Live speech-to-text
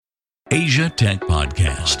Asia Tech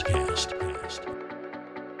Podcast.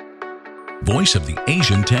 Voice of the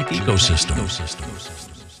Asian tech ecosystem.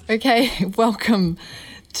 Okay, welcome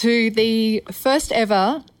to the first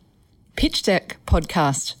ever Pitch Deck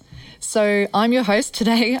podcast. So I'm your host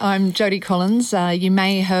today. I'm Jodie Collins. You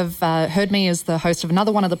may have heard me as the host of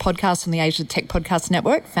another one of the podcasts on the Asia Tech Podcast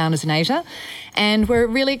Network, Founders in Asia. And we're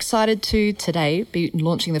really excited to today be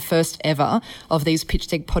launching the first ever of these Pitch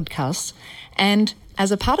Deck podcasts. And as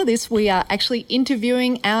a part of this, we are actually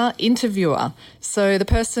interviewing our interviewer. So the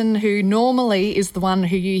person who normally is the one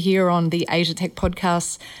who you hear on the Asia Tech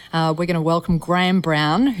Podcasts, we're going to welcome Graham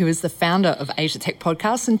Brown, who is the founder of Asia Tech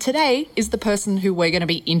Podcasts, and today is the person who we're going to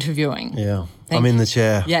be interviewing. Yeah, I'm in the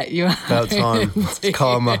chair. Yeah, you are. About time. It's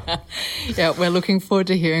karma. Yeah, we're looking forward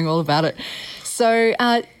to hearing all about it. So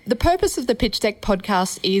the purpose of the Pitch Deck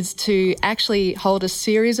podcast is to actually hold a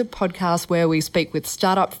series of podcasts where we speak with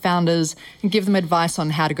startup founders and give them advice on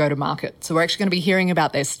how to go to market. So we're actually going to be hearing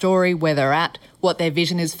about their story, where they're at, what their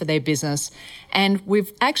vision is for their business. And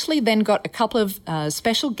we've actually then got a couple of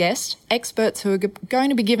special guests, experts who are going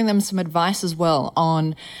to be giving them some advice as well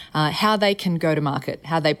on how they can go to market,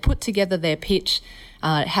 how they put together their pitch,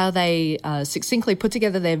 how they succinctly put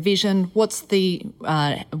together their vision, what's the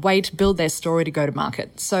way to build their story to go to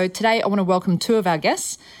market. So today I want to welcome two of our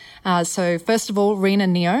guests. So first of all, Rena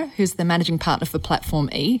Neo, who's the managing partner for Platform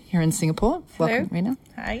E here in Singapore. Hello. Welcome, Rena.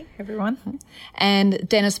 Hi, everyone. And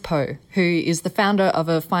Dennis Poe, who is the founder of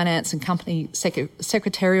a finance and company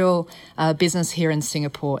secretarial business here in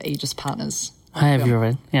Singapore, Aegis Partners. Hi,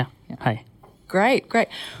 everyone. Yeah. Hi. Great.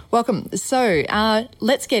 Welcome. So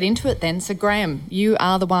let's get into it then. So Graham, you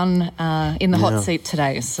are the one in the hot seat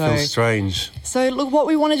today. So Feels strange. So look, what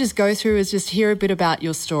we want to just go through is just hear a bit about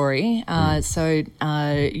your story. We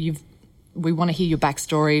want to hear your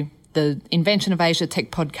backstory, the invention of Asia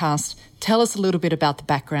Tech Podcast. Tell us a little bit about the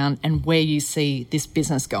background and where you see this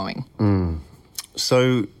business going.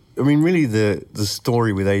 So, I mean, really the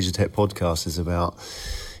story with Asia Tech Podcast is about,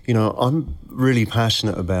 I'm really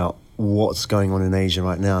passionate about what's going on in Asia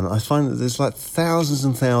right now. And I find that there's like thousands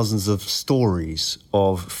and thousands of stories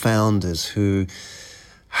of founders who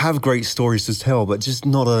have great stories to tell, but just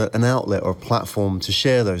not an outlet or a platform to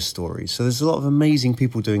share those stories. So there's a lot of amazing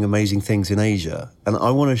people doing amazing things in Asia. And I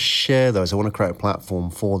want to share those. I want to create a platform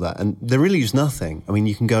for that. And there really is nothing. I mean,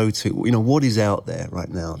 you can go to, what is out there right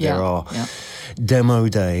now? Yeah. There are demo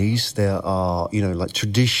days. There are, like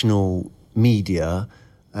traditional media,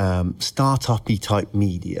 startup-y type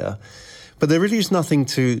media, but there really is nothing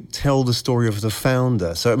to tell the story of the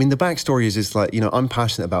founder. So, I mean, the backstory is like, I'm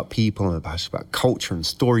passionate about people, I'm passionate about culture and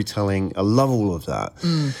storytelling. I love all of that.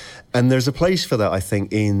 And there's a place for that, I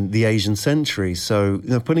think, in the Asian century. So,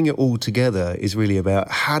 putting it all together is really about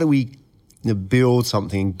how do we build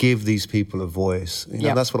something and give these people a voice.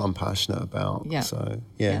 That's what I'm passionate about. Yeah. So,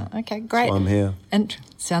 Okay, great. So I'm here. And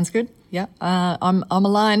sounds good. Yeah. I'm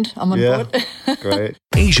aligned. I'm on board. Great.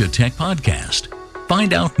 Asia Tech Podcast.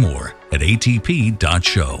 Find out more at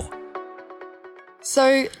atp.show.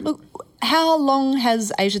 So, look, how long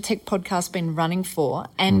has Asia Tech Podcast been running for?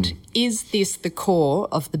 And is this the core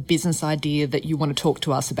of the business idea that you want to talk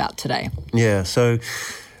to us about today? Yeah, so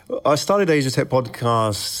I started Asia Tech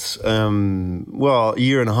Podcasts, a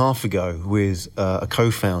year and a half ago with a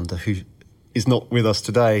co-founder who is not with us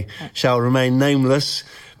today, shall remain nameless.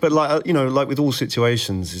 But like with all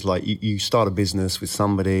situations, it's like you start a business with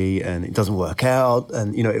somebody and it doesn't work out,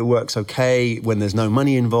 and it works okay when there's no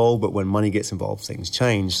money involved, but when money gets involved, things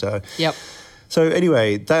change. So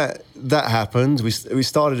anyway, that happened. We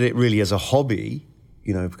started it really as a hobby,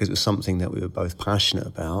 because it was something that we were both passionate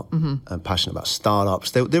about, and passionate about startups.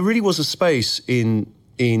 There really was a space in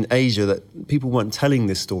Asia that people weren't telling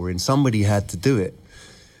this story, and somebody had to do it.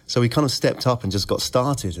 So we kind of stepped up and just got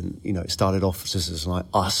started, and it started off just as like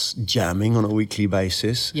us jamming on a weekly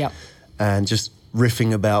basis, and just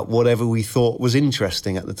riffing about whatever we thought was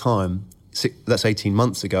interesting at the time. That's 18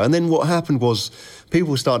 months ago. And then what happened was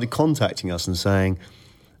people started contacting us and saying,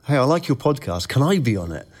 "Hey, I like your podcast. Can I be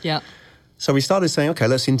on it?" Yeah. So we started saying, "Okay,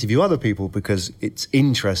 let's interview other people because it's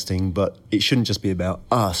interesting, but it shouldn't just be about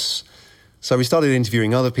us." So we started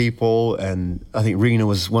interviewing other people, and I think Rena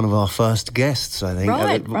was one of our first guests, I think.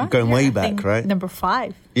 Right. Going way back, right? Number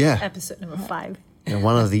 5. Yeah. Episode number 5.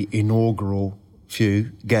 One of the inaugural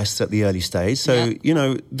few guests at the early stage. So,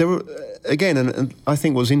 there were, again, and I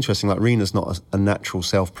think what was interesting, like Rena's not a natural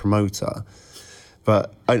self-promoter,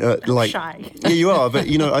 but shy. Yeah, you are. But,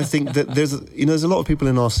 I think that there's a lot of people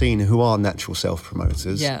in our scene who are natural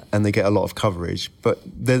self-promoters, and they get a lot of coverage. But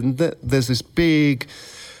then there's this big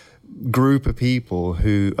group of people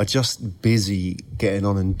who are just busy getting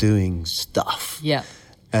on and doing stuff. Yeah.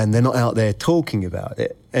 and they're not out there talking about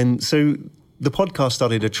it. And so the podcast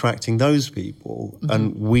started attracting those people,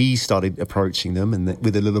 and we started approaching them, and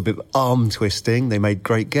with a little bit of arm twisting, they made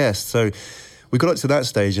great guests. So we got up to that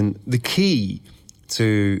stage, and the key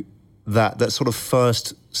to that sort of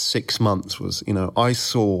first 6 months was, I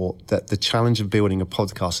saw that the challenge of building a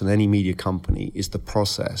podcast in any media company is the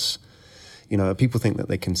process. People think that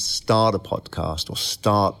they can start a podcast or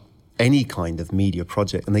start any kind of media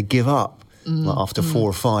project and they give up after 4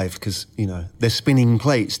 or 5 because, they're spinning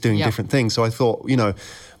plates doing different things. So I thought,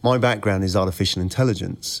 my background is artificial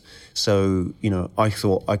intelligence. So, I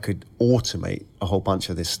thought I could automate a whole bunch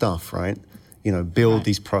of this stuff, right? Build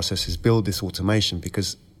these processes, build this automation,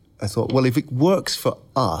 because I thought, well, if it works for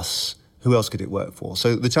us, who else could it work for?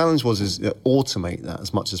 So the challenge was automate that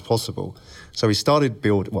as much as possible. So I started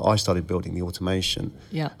building the automation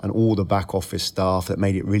and all the back office stuff that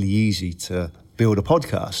made it really easy to build a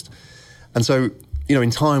podcast. And so,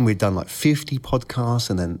 in time we'd done like 50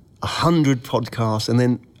 podcasts and then 100 podcasts. And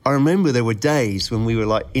then I remember there were days when we were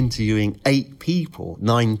like interviewing 8 people,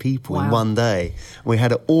 9 people in one day. And we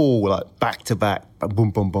had it all like back to back,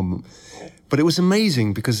 boom, boom, boom, boom. But it was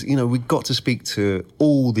amazing because, we got to speak to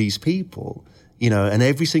all these people, and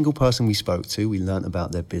every single person we spoke to, we learnt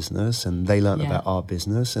about their business and they learnt about our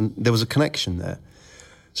business, and there was a connection there.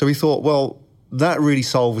 So we thought, well, that really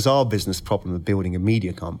solves our business problem of building a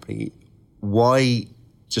media company. Why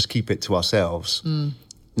just keep it to ourselves?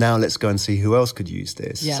 Now let's go and see who else could use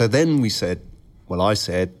this. Yeah. So then I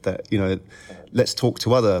said that, let's talk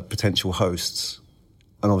to other potential hosts.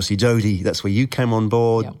 And obviously, Jodie, that's where you came on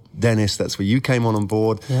board. Yep. Dennis, that's where you came on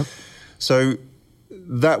board. Yep. So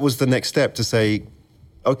that was the next step to say,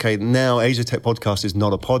 okay, now Asia Tech Podcast is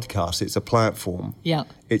not a podcast, it's a platform. Yeah.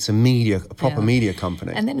 It's a proper media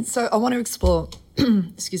company. And then, so I want to explore,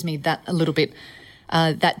 that a little bit.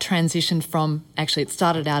 That transition from, actually, it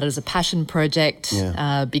started out as a passion project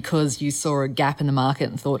because you saw a gap in the market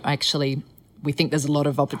and thought, actually, we think there's a lot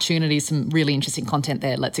of opportunity, some really interesting content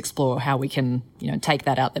there. Let's explore how we can, take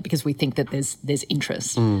that out there because we think that there's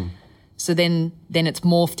interest. So then it's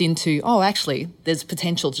morphed into, actually, there's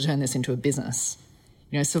potential to turn this into a business.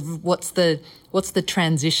 So what's the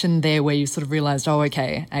transition there where you sort of realised,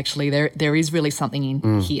 okay, actually there is really something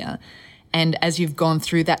in here. And as you've gone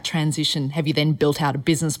through that transition, have you then built out a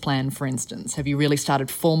business plan, for instance? Have you really started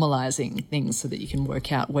formalising things so that you can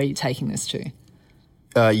work out where you're taking this to?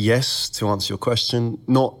 Yes, to answer your question.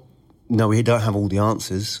 No, we don't have all the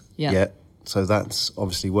answers yet. So that's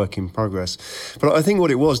obviously work in progress. But I think what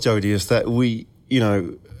it was, Jodie, is that we,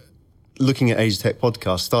 looking at Asia Tech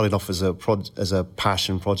Podcast started off as a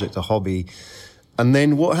passion project, a hobby. And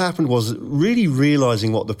then what happened was really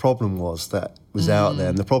realising what the problem was that was out there.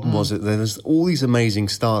 And the problem was that there's all these amazing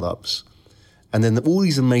startups and then all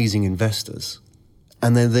these amazing investors.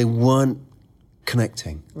 And then they weren't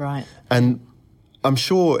connecting. Right. And I'm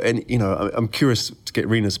sure, and I'm curious to get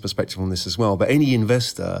Rena's perspective on this as well, but any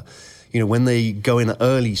investor, when they go in an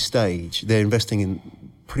early stage, they're investing in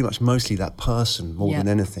pretty much mostly that person more than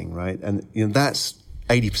anything, right? And that's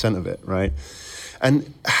 80% of it, right?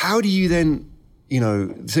 And how do you then,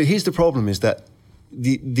 so here's the problem is that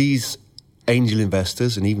these angel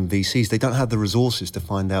investors and even VCs, they don't have the resources to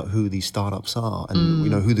find out who these startups are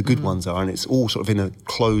and who the good ones are, and it's all sort of in a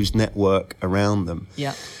closed network around them.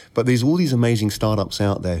 Yeah. But there's all these amazing startups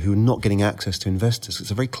out there who are not getting access to investors.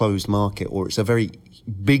 It's a very closed market, or it's a very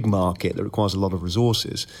big market that requires a lot of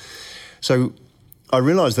resources. So I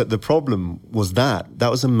realized that the problem was that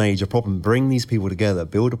was a major problem. Bring these people together,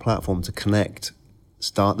 build a platform to connect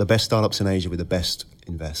the best startups in Asia with the best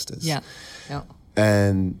investors. Yeah.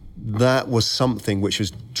 And that was something which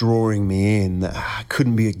was drawing me in that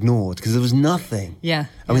couldn't be ignored because there was nothing. Yeah.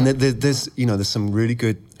 I mean, there's some really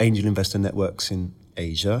good angel investor networks in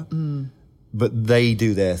Asia, but they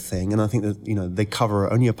do their thing, and I think that they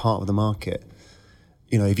cover only a part of the market.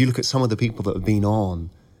 If you look at some of the people that have been on,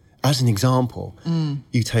 as an example,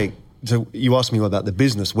 you asked me about the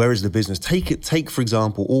business. Where is the business? Take for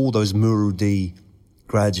example all those Murudi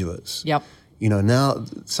graduates. Yep. Now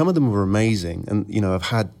some of them were amazing, and I've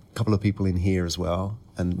had a couple of people in here as well,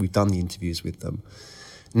 and we've done the interviews with them.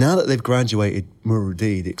 Now that they've graduated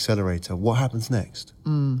Murudi, the accelerator, what happens next?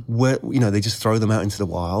 Where they just throw them out into the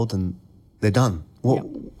wild and they're done.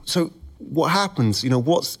 So what happens?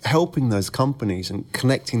 What's helping those companies and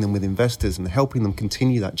connecting them with investors and helping them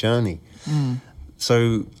continue that journey?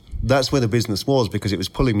 So that's where the business was, because it was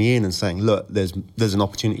pulling me in and saying, look, there's an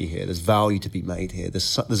opportunity here. There's value to be made here.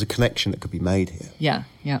 There's a connection that could be made here.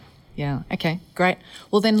 Yeah. Okay. Great.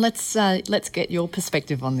 Well, then let's get your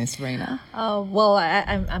perspective on this, Rena. Well,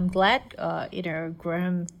 I'm glad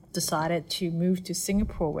Graham decided to move to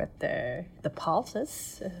Singapore with the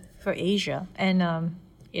pulses for Asia. And,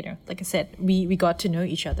 like I said, we got to know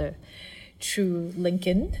each other through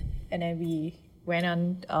LinkedIn, and then we went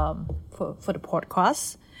on for the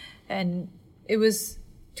podcast. And it was,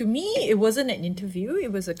 to me, it wasn't an interview,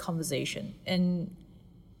 it was a conversation. And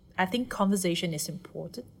I think conversation is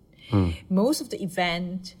important. Most of the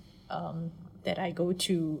event that I go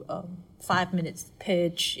to, 5 minutes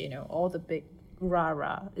pitch, all the big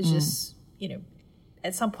rah-rah, it's just,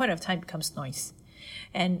 at some point of time becomes noise.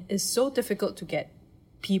 And it's so difficult to get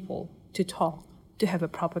people to talk, to have a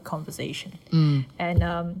proper conversation. And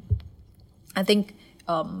I think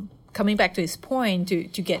coming back to his point,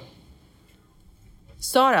 to get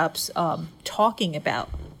startups talking about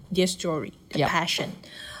their story, their passion,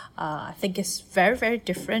 I think it's very, very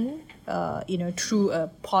different, through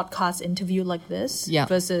a podcast interview like this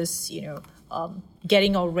versus,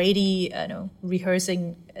 getting already,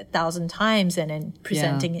 rehearsing 1,000 times and then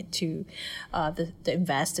presenting it to the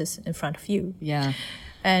investors in front of you. Yeah.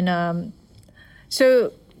 And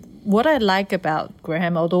so what I like about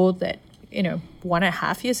Graham, although that,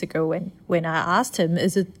 1.5 years ago when I asked him,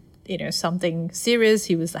 is it, something serious?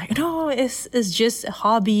 He was like, no, it's just a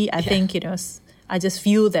hobby. I think, I just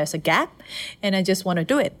feel there's a gap and I just want to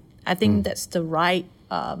do it. I think that's the right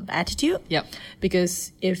attitude. Yep.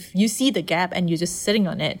 Because if you see the gap and you're just sitting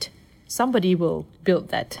on it, somebody will build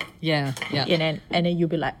that. Yeah. And then you'll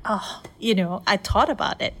be like, I thought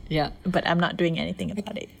about it. Yeah. But I'm not doing anything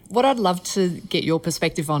about it. What I'd love to get your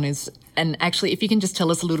perspective on is, and actually, if you can just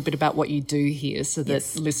tell us a little bit about what you do here so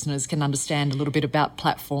that listeners can understand a little bit about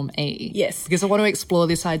Platform E. Yes. Because I want to explore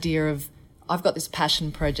this idea of, I've got this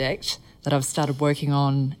passion project that I've started working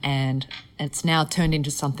on and it's now turned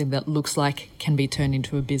into something that looks like can be turned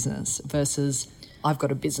into a business versus I've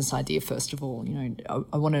got a business idea first of all.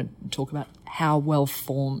 I want to talk about how well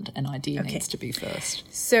formed an idea needs to be first.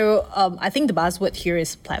 So I think the buzzword here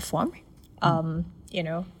is platform.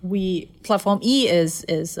 Platform E is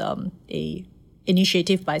a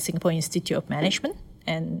initiative by Singapore Institute of Management,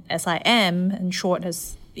 and SIM in short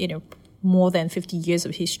has more than 50 years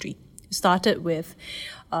of history. It started with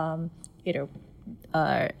a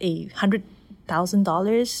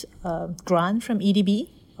 $100,000 grant from EDB.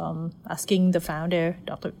 Asking the founder,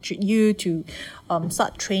 Dr. Chit Yu, to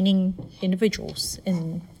start training individuals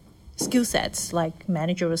in skill sets like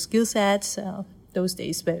managerial skill sets. Those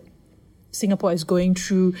days where Singapore is going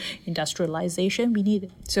through industrialization, we need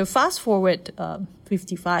it. So fast forward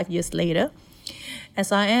 55 years later,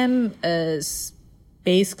 SIM is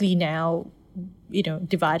basically now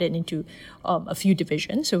divided into a few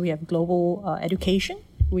divisions. So we have global education.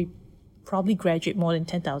 We probably graduate more than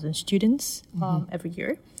 10,000 students every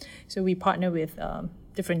year. So we partner with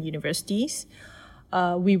different universities.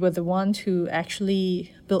 We were the ones who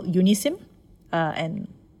actually built Unisim. And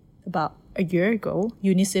about a year ago,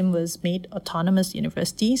 Unisim was made autonomous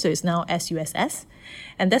university. So it's now SUSS.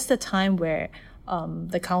 And that's the time where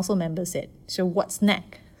the council members said, so what's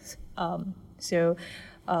next? The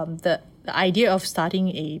idea of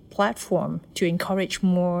starting a platform to encourage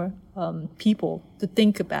more people to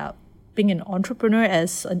think about being an entrepreneur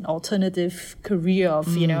as an alternative career of,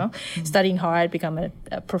 studying hard, become a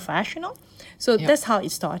professional. So that's how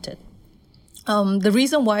it started. The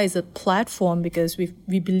reason why it's a platform, because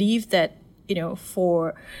we believe that,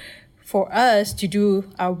 for us to do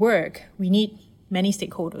our work, we need many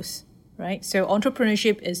stakeholders, right? So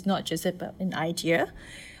entrepreneurship is not just about an idea.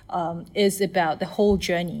 Is about the whole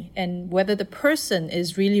journey and whether the person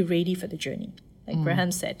is really ready for the journey. Like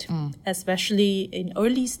Graham said, especially in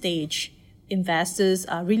early stage, investors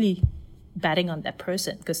are really betting on that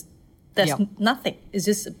person because there's nothing. It's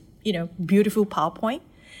just, beautiful PowerPoint,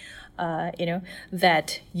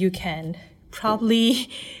 that you can probably,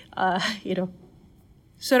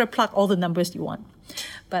 sort of plug all the numbers you want.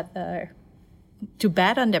 But to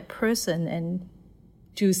bet on that person and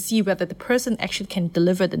to see whether the person actually can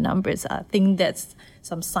deliver the numbers, I think that's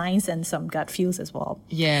some science and some gut feels as well.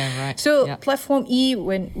 Yeah, right. So Platform E,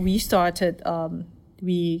 when we started,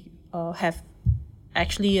 we have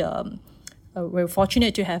actually, we're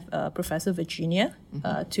fortunate to have Professor Virginia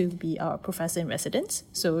to be our professor in residence.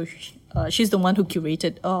 So she's the one who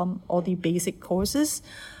curated all the basic courses.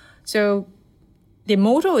 So the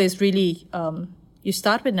motto is really, you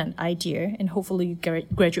start with an idea and hopefully you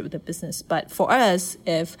graduate with a business. But for us,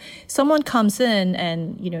 if someone comes in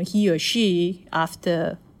and, he or she,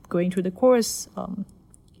 after going through the course,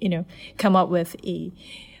 come up with a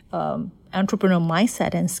entrepreneurial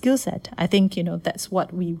mindset and skill set, I think, that's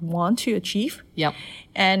what we want to achieve. Yep.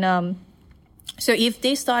 And so if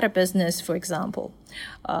they start a business, for example,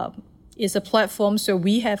 is a platform. So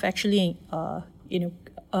we have actually,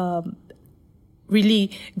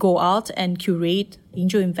 really go out and curate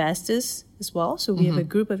angel investors as well. So we have a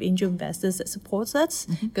group of angel investors that supports us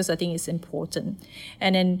because I think it's important.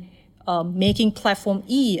 And then making Platform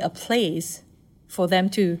E a place for them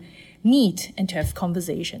to meet and to have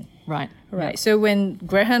conversation. Right. Right. So when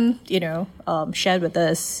Graham, shared with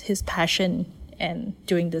us his passion and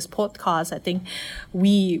doing this podcast, I think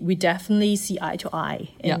we definitely see eye to eye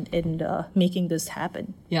in making this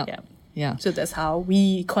happen. Yeah. So that's how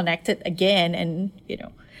we connected again, and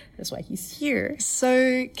that's why he's here.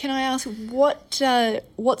 So can I ask, what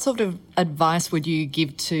sort of advice would you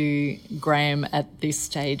give to Graham at this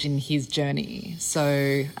stage in his journey?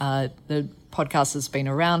 So the podcast has been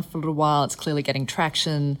around for a little while. It's clearly getting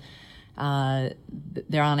traction.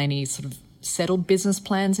 There aren't any sort of settled business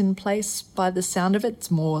plans in place by the sound of it.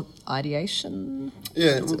 It's more ideation.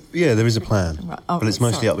 Yeah, there is a plan, but it's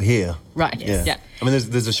mostly up here. Right. Yeah. I mean,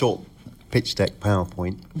 there's a short pitch deck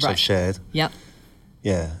PowerPoint which I've shared. Yeah.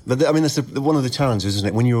 Yeah, but that's one of the challenges, isn't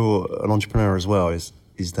it? When you're an entrepreneur as well, is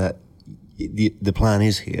that the plan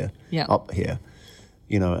is here, up here,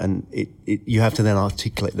 and you have to then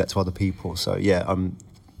articulate that to other people. So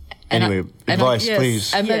anyway, advice,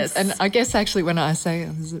 please. And I guess actually when I say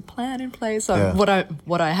there's a plan in place, what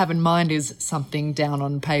I have in mind is something down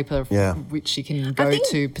on paper which you can go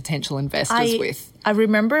to potential investors with. I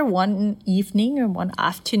remember one evening or one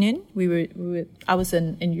afternoon, I was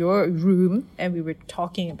in your room and we were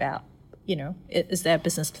talking about, is there a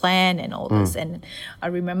business plan and all this? And I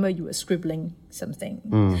remember you were scribbling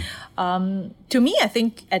something. To me, I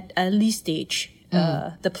think at early stage,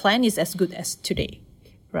 the plan is as good as today.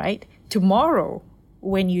 Right? Tomorrow,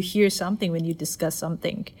 when you hear something, when you discuss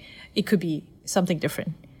something, it could be something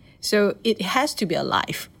different. So it has to be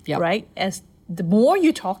alive, right? As the more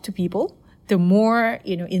you talk to people, the more,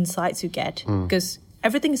 insights you get. Because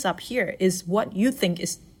everything is up here, is what you think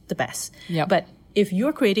is the best. Yep. But if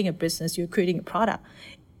you're creating a business, you're creating a product,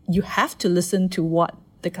 you have to listen to what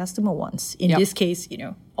the customer wants. In this case,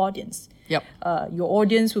 audience. Yep. Your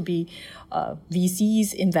audience will be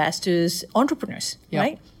VCs, investors, entrepreneurs,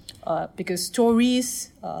 right? Because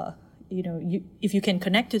stories, if you can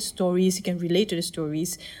connect to stories, you can relate to the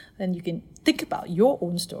stories, then you can think about your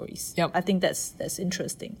own stories. Yep. I think that's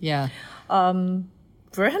interesting. Yeah.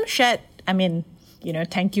 Graham shared,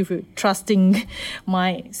 thank you for trusting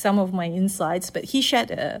some of my insights, but he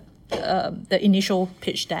shared the initial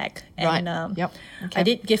pitch deck. And I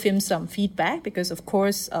did give him some feedback because, of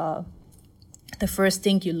course, the first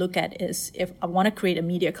thing you look at is if I want to create a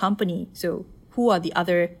media company, so who are the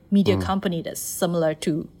other media company that's similar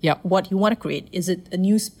to what you want to create? Is it a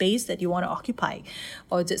new space that you want to occupy?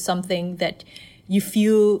 Or is it something that you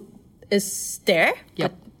feel is there,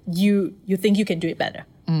 but you think you can do it better,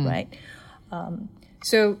 right?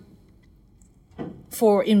 So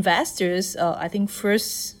for investors, I think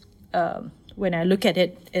first, when I look at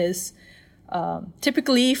it is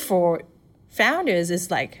typically for founders, it's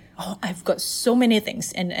like, I've got so many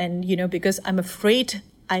things. And because I'm afraid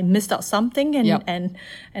I missed out something and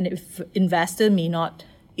if investor may not,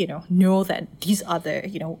 know that these are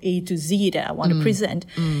the, A to Z that I want to present.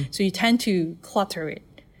 So you tend to clutter it.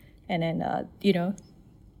 And then,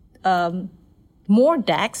 more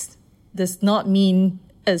decks does not mean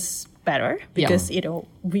as better because,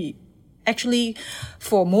 we actually,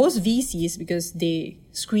 for most VCs, because they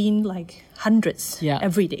screen like hundreds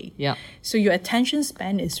every day. Yeah. So your attention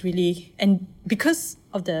span is really, and because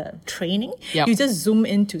of the training, you just zoom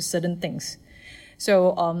into certain things.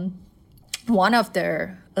 So one of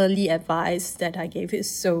the early advice that I gave is,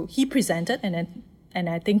 so he presented and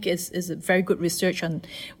I think is a very good research on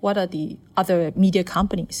what are the other media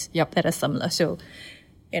companies that are similar. So,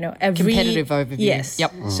 every competitive overview. Yes.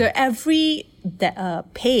 So every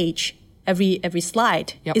page, every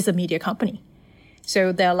slide is a media company.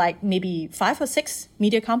 So there are like maybe 5 or 6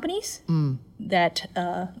 media companies that,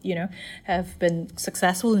 have been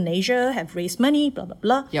successful in Asia, have raised money, blah, blah,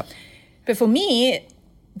 blah. But for me,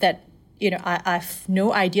 that, I've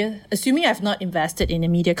no idea, assuming I've not invested in a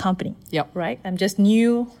media company, right? I'm just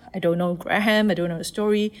new. I don't know Graham. I don't know the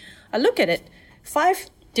story. I look at it, 5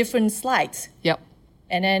 different slides.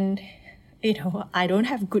 And then, I don't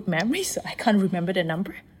have good memory, so I can't remember the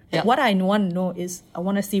number. What I want to know is I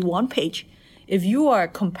want to see one page. If you are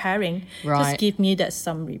comparing, just give me that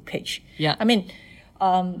summary page. I mean,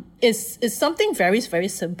 it's something very, very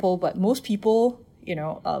simple, but most people,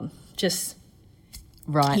 just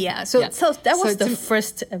Right. Yeah, so that was the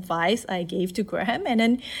first advice I gave to Graham, and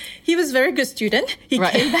then he was a very good student. He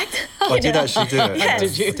came back. I did actually do it. Yes.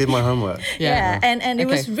 Did you? I did my homework. Yeah. And it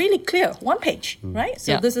was really clear, one page, right?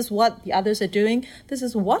 So Yeah. this is what the others are doing. This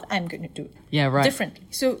is what I'm going to do. Yeah, right. Differently.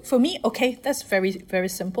 So for me, okay, that's very, very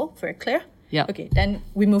simple, very clear. Yeah. Okay, then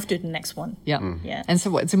we move to the next one. Yeah. Yeah. And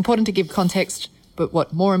so it's important to give context, but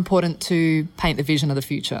what more important to paint the vision of the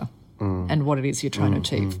future and what it is you're trying to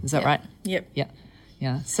achieve. Is that right? Yep. Yeah.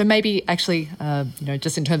 Yeah. So maybe actually,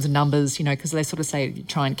 just in terms of numbers, because they sort of say you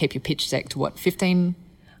try and keep your pitch deck to 15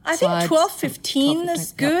 I slides? think 12, 15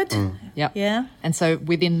 is good. Yep. Yeah. And so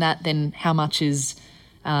within that, then how much is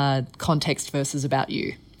context versus about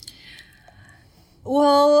you?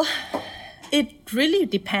 Well, it really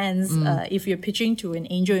depends if you're pitching to an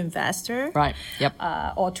angel investor, Right. Yep.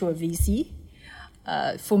 or to a VC.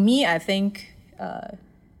 For me, I think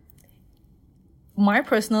my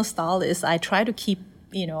personal style is I try to keep,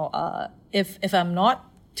 if I'm not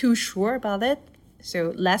too sure about it,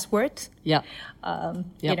 so less words. Yeah.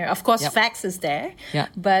 Of course, facts is there, Yeah.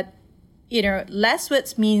 but less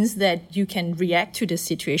words means that you can react to the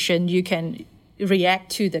situation, you can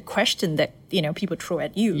react to the question that people throw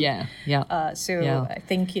at you. Yeah. Yeah. I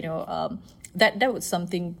think that was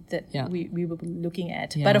something that Yeah. we were looking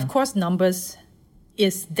at. Yeah. But of course, numbers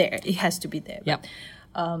is there; it has to be there. Yeah.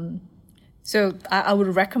 So I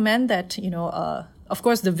would recommend that of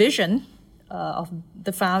course, the vision of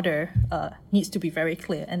the founder needs to be very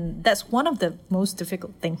clear, and that's one of the most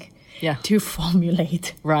difficult thing to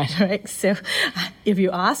formulate. Right. Right. So if you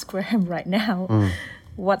ask Graham right now,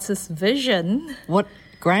 what's his vision?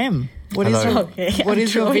 Graham? What is Hello. what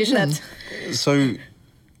is your vision? That. So,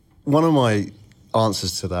 one of my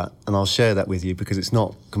answers to that, and I'll share that with you because it's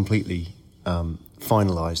not completely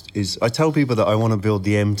finalized, is I tell people that I want to build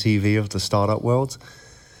the MTV of the startup world.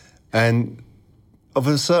 And of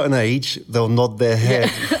a certain age, they'll nod their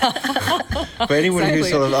head. But anyone who's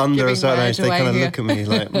Exactly. sort of under Giving a certain marriage age, they kind of away look at me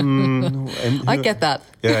like, I get that.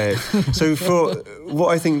 Yeah. So for what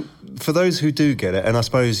I think, for those who do get it, and I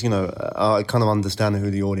suppose, I kind of understand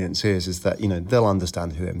who the audience is that, they'll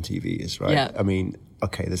understand who MTV is, right? Yeah. I mean,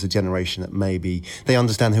 okay, there's a generation that maybe they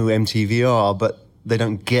understand who MTV are, but they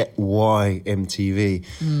don't get why MTV.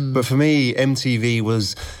 But for me, MTV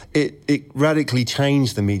was, it radically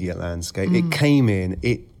changed the media landscape. It came in,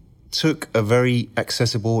 it took a very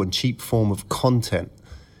accessible and cheap form of content,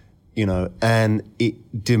 and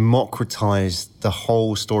it democratized the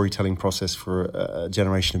whole storytelling process for a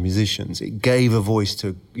generation of musicians. It gave a voice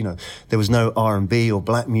to, there was no R&B or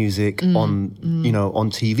black music on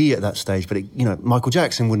TV at that stage, but Michael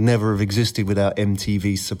Jackson would never have existed without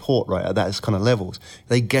MTV's support, right, at that kind of levels.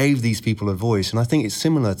 They gave these people a voice, and I think it's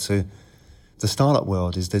similar to the startup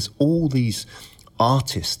world, is there's all these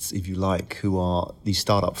artists, if you like, who are these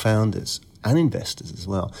startup founders and investors as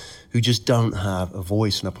well, who just don't have a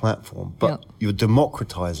voice and a platform, but you're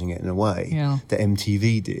democratizing it in a way that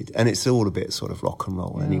MTV did. And it's all a bit sort of rock and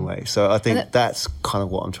roll anyway. So I think that's kind of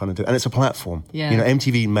what I'm trying to do. And it's a platform. Yeah.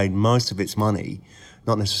 MTV made most of its money,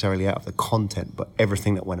 not necessarily out of the content, but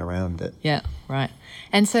everything that went around it. Yeah, right.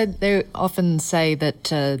 And so they often say that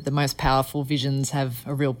the most powerful visions have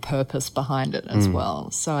a real purpose behind it as well.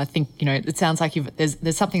 So I think, it sounds like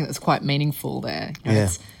there's something that's quite meaningful there.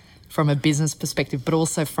 It's from a business perspective, but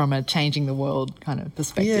also from a changing the world kind of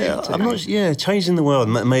perspective. Yeah, too. I'm not. Yeah, changing the world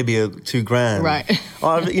maybe too grand. Right.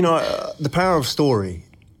 The power of story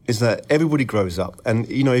is that everybody grows up, and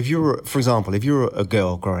if you're, for example, if you're a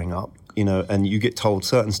girl growing up, and you get told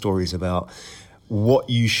certain stories about what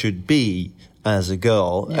you should be as a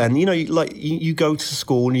girl, and you go to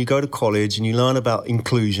school and you go to college and you learn about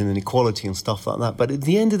inclusion and equality and stuff like that. But at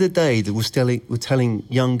the end of the day, we're telling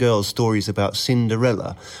young girls stories about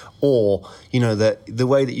Cinderella, or that the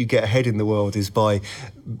way that you get ahead in the world is by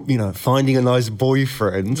finding a nice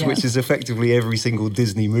boyfriend, which is effectively every single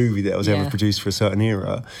Disney movie that was ever produced for a certain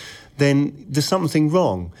era. Then there's something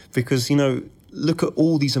wrong, because look at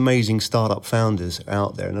all these amazing startup founders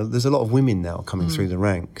out there, and there's a lot of women now coming through the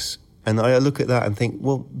ranks. And I look at that and think,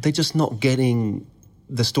 well, they're just not getting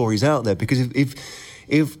the stories out there. Because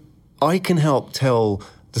if I can help tell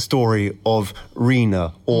the story of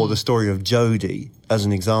Rena or the story of Jodie as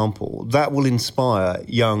an example, that will inspire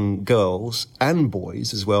young girls and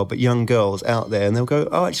boys as well, but young girls out there, and they'll go,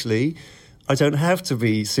 oh, actually, I don't have to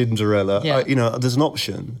be Cinderella. Yeah. There's an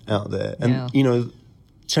option out there. And,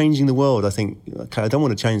 changing the world, I think, okay, I don't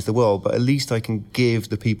want to change the world, but at least I can give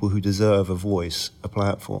the people who deserve a voice a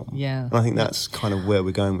platform. Yeah. And I think that's kind of where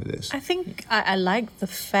we're going with this. I think I like the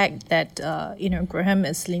fact that, Graham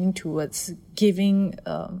is leaning towards giving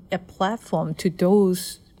a platform to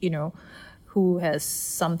those, who has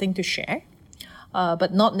something to share,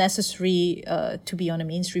 but not necessary to be on a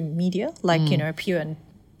mainstream media, like, appear on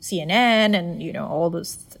CNN and, all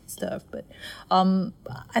this stuff. But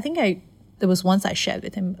I think there was once I shared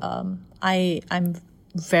with him, I'm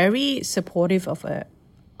very supportive of a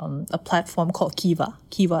platform called Kiva,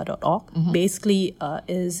 kiva.org. Basically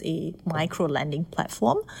is a micro lending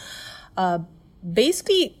platform.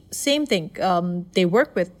 Basically, same thing. They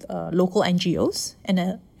work with local NGOs,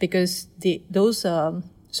 and because those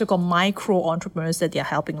so-called micro entrepreneurs that they're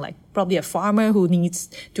helping, like probably a farmer who needs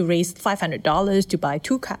to raise $500 to buy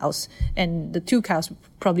 2 cows, and the 2 cows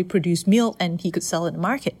probably produce milk, and he could sell in the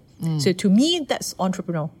market. So to me, that's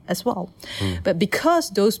entrepreneurial as well. But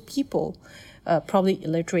because those people probably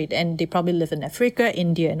illiterate, and they probably live in Africa,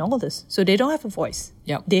 India, and all this, so they don't have a voice.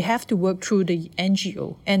 Yep. They have to work through the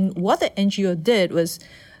NGO. And what the NGO did was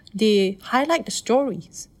they highlight the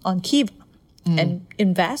stories on Kiva. And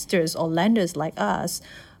investors or lenders like us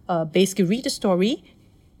basically read the story,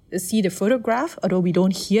 see the photograph, although we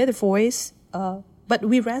don't hear the voice, but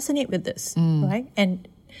we resonate with this, right? And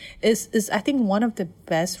is I think one of the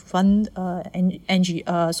best fund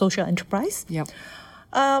social enterprise. Yep.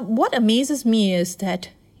 What amazes me is that,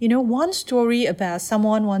 one story about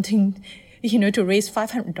someone wanting, to raise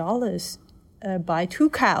 $500 buy 2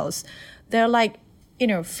 cows, there are like,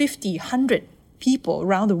 50, 100 people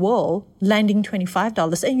around the world lending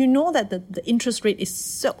 $25. And that the interest rate is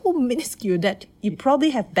so minuscule that you probably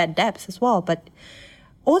have bad debts as well. But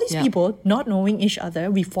all these people, not knowing each other,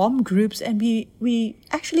 we form groups, and we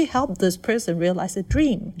actually help this person realize a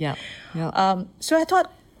dream. Yeah. Yeah. So I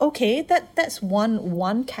thought, okay, that's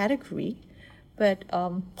one category. But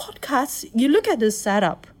podcasts, you look at this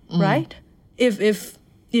setup, right? If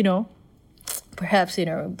perhaps,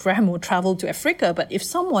 Graham will travel to Africa, but if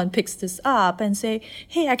someone picks this up and say,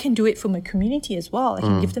 hey, I can do it for my community as well, I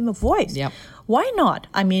can give them a voice. Yep. Why not?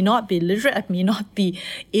 I may not be literate, I may not be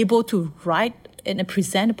able to write and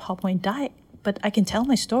present a PowerPoint deck, but I can tell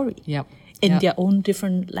my story in their own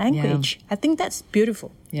different language. I think that's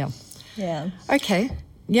beautiful. Yeah. Yeah. Okay.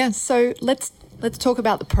 Yeah. So let's talk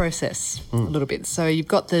about the process a little bit. So you've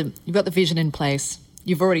got the vision in place.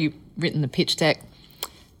 You've already written the pitch deck.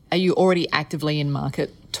 Are you already actively in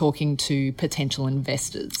market talking to potential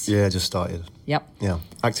investors? Yeah, just started. Yep. Yeah,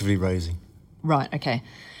 actively raising. Right. Okay.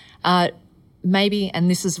 Maybe, and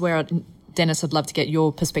this is where Dennis, I'd love to get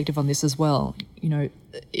your perspective on this as well.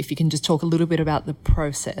 If you can just talk a little bit about the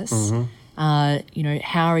process. How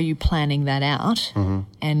are you planning that out?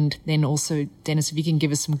 And then also, Dennis, if you can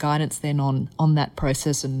give us some guidance then on that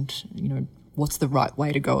process, and what's the right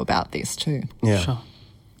way to go about this too. Yeah. Sure.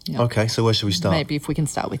 Yeah. Okay, so where should we start? Maybe if we can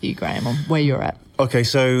start with you, Graham, on where you're at. Okay,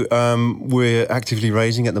 so we're actively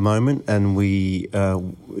raising at the moment, and we,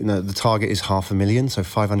 the target is $500,000, so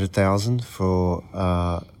 500,000 for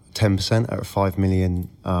 10% at 5 million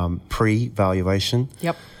pre-valuation.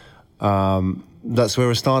 Yep. That's where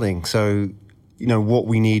we're starting. So, what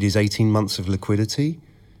we need is 18 months of liquidity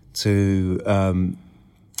to,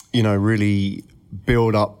 really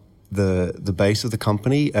build up the base of the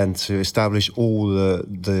company and to establish all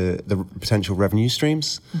the potential revenue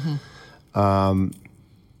streams. And,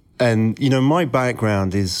 my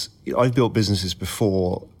background is I've built businesses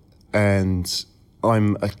before, and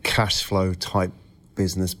I'm a cash flow type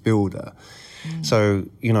business builder. So,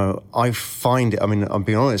 I find it, I'm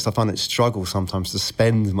being honest, I find it struggle sometimes to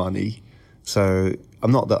spend money. So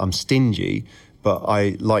I'm not that I'm stingy, but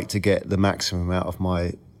I like to get the maximum out of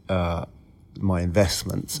my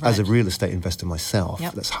investments as a real estate investor myself.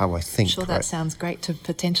 Yep. That's how I think. I'm sure that sounds great to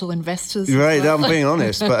potential investors. Right, I'm being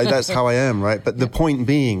honest, but that's how I am, right? But the point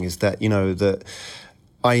being is that,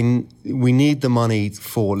 we need the money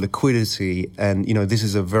for liquidity, and this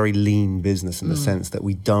is a very lean business in the sense that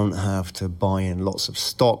we don't have to buy in lots of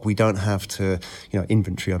stock. We don't have to,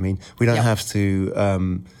 inventory. We don't have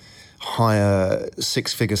to hire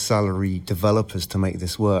 6-figure salary developers to make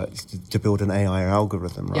this work, to build an AI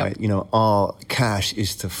algorithm, right? Yep. Our cash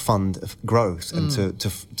is to fund growth and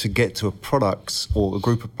to get to a products or a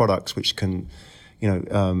group of products which can,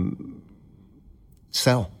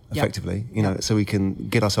 sell effectively, so we can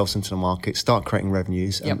get ourselves into the market, start creating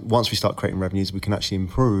revenues. And once we start creating revenues, we can actually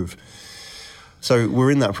improve. So we're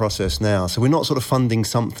in that process now. So we're not sort of funding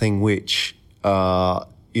something which,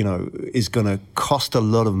 is going to cost a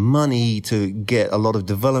lot of money to get a lot of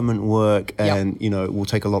development work and, will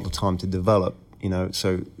take a lot of time to develop.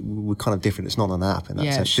 So we're kind of different. It's not an app in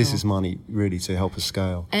that sense. Sure. This is money really to help us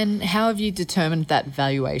scale. And how have you determined that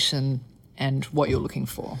valuation and what you're looking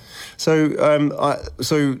for? So,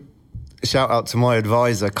 shout out to my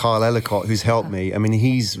advisor, Kyle Ellicott, who's helped me.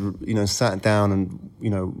 He's, sat down and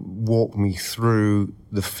walk me through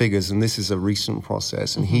the figures. And this is a recent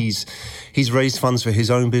process. And he's raised funds for his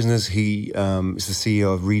own business. He is the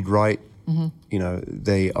CEO of Read Write.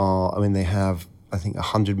 They have, I think,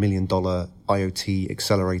 $100 million IoT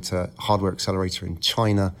accelerator, hardware accelerator in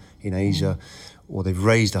China, in Asia. Or they've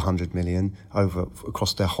raised 100 million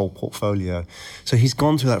across their whole portfolio. So he's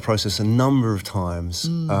gone through that process a number of times.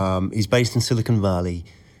 He's based in Silicon Valley.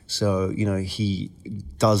 So, he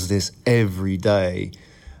does this every day.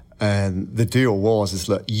 And the deal is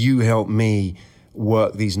look, you help me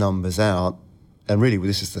work these numbers out. And really,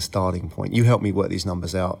 this is the starting point. You help me work these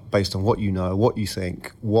numbers out based on what you know, what you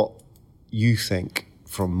think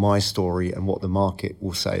from my story and what the market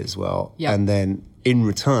will say as well. Yep. And then in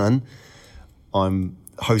return, I'm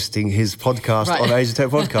hosting his podcast on Asia Tech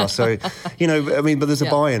Podcast. So, but there's a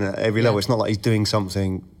buy-in at every level. It's not like he's doing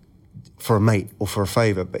something for a mate or for a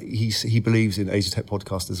favor, but he believes in Asia Tech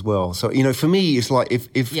Podcast as well. So, for me, it's like if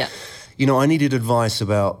I needed advice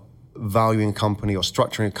about valuing a company or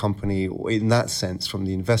structuring a company, or in that sense, from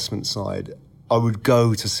the investment side, I would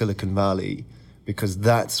go to Silicon Valley because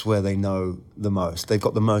that's where they know the most. They've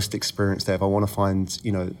got the most experience there. If I want to find,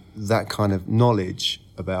 that kind of knowledge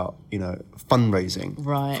about, fundraising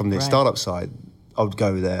from the startup side, I would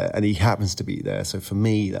go there, and he happens to be there. So for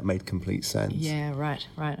me, that made complete sense. Yeah, right.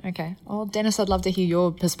 Okay. Well, Dennis, I'd love to hear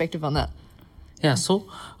your perspective on that. Yeah, so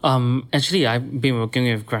actually, I've been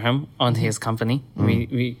working with Graham on his company.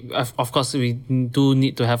 We of course we do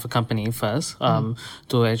need to have a company first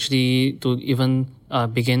to even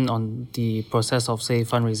begin on the process of, say,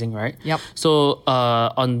 fundraising, right? Yep. So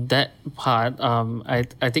on that part, I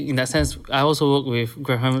think in that sense, I also work with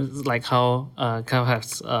Graham, like how Kyle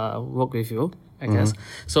has worked with you, I guess.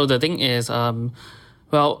 So the thing is,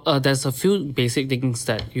 there's a few basic things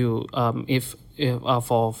that you, if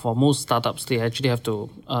for most startups, they actually have to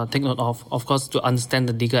take note of course, to understand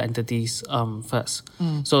the legal entities first.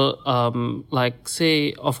 So, like,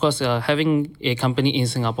 say, of course, having a company in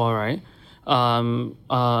Singapore, right?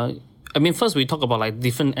 First we talk about like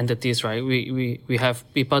different entities, right? We have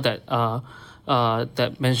people that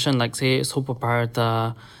that mention, like, say, sole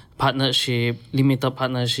proprietor, partnership, limited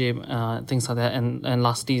partnership, things like that, and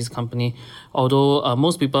lastly is company. Although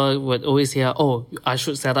most people would always hear, I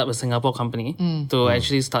should set up a Singapore company to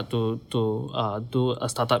actually start to do a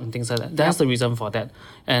startup and things like that. That's the reason for that,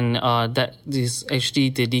 and that is actually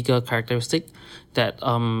the legal characteristic that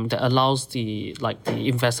that allows the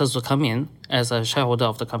investors to come in as a shareholder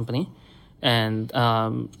of the company, and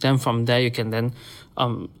then from there you can then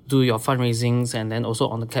do your fundraisings, and then also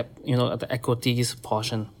on the the equities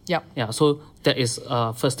portion. Yep. Yeah. So that is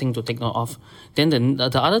first thing to take note of. Then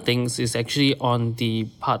the other things is actually on the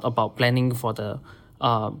part about planning for the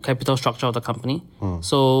capital structure of the company.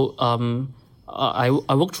 So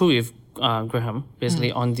I worked through with Graham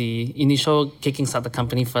basically on the initial kicking start the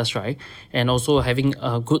company first, right? And also having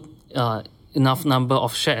a good enough number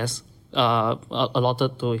of shares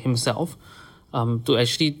allotted to himself to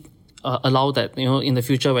actually allow that, in the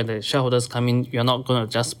future when the shareholders come in, you're not going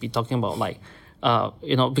to just be talking about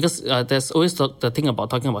because there's always the thing about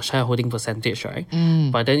talking about shareholding percentage, right?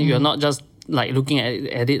 But then you're not just like looking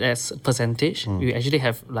at it as percentage. You actually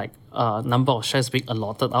have like a number of shares being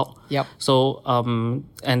allotted out. Yep. So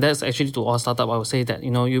and that's actually to all startup, I would say that,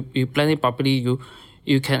 you plan it properly,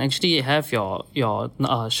 you can actually have your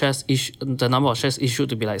shares the number of shares issued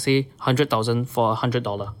to be like, say, 100,000 for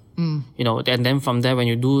 $100. And then from there, when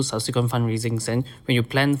you do subsequent fundraisings, and when you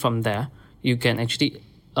plan from there, you can actually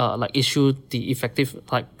issue the effective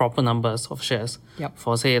proper numbers of shares. Yep.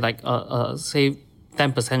 For say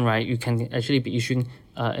 10%, right? You can actually be issuing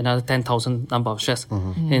another 10,000 number of shares,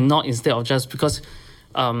 and not instead of just because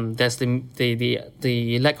there's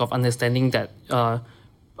the lack of understanding that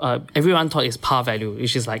everyone thought is par value,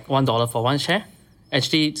 which is like $1 for one share.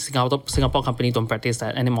 Actually, Singapore company don't practice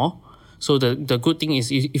that anymore. So the good thing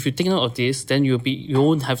is, if you take note of this, then you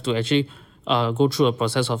won't have to actually go through a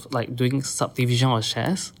process of like doing subdivision of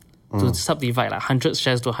shares to subdivide like 100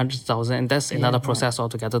 shares to 100,000, and that's another process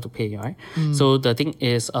altogether to pay, right? So the thing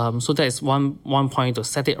is, so that is one point to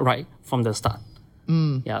set it right from the start.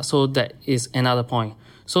 Yeah, so that is another point.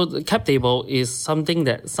 So the cap table is something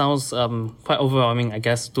that sounds quite overwhelming, I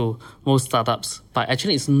guess, to most startups, but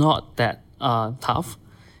actually it's not that tough.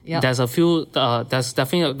 Yep. There's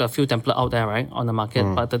definitely a few templates out there, right, on the market.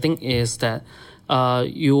 But the thing is that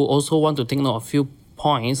you also want to take note of a few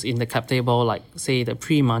points in the cap table, like, say, the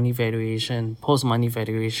pre-money valuation, post-money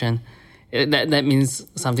valuation. That means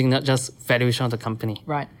something, not just valuation of the company.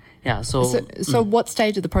 Right. Yeah. So what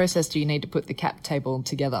stage of the process do you need to put the cap table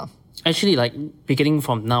together? Actually, like beginning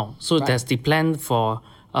from now. So there's the plan for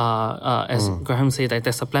as Graham said, that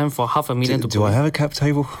there's a plan for $500,000 to Do I have a cap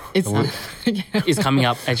table? It's coming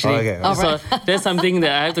up actually. So that's something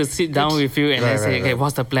that I have to sit down with you and say, okay,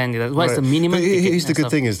 what's the plan? What's the minimum? But here's the good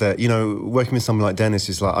thing is that, working with someone like Dennis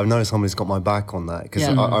is like, I know somebody's got my back on that because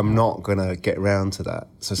I'm not going to get round to that.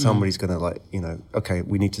 So somebody's going to okay,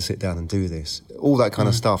 we need to sit down and do this. All that kind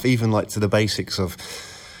of stuff, even like to the basics of,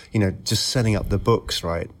 just setting up the books,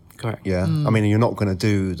 right? Correct. Yeah. I mean, you're not going to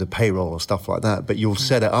do the payroll or stuff like that, but you'll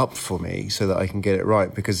set it up for me so that I can get it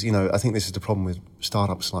right. Because, I think this is the problem with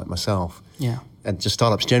startups like myself. Yeah. And just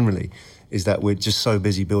startups generally, is that we're just so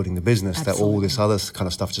busy building the business that all this other kind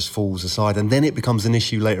of stuff just falls aside. And then it becomes an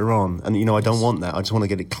issue later on. And, I don't want that. I just want to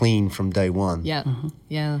get it clean from day one. Yeah.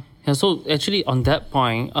 Yeah. Yeah, so actually on that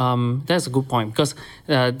point, that's a good point because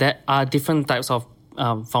there are different types of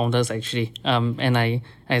founders actually, and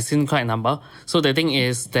I've seen quite a number. So the thing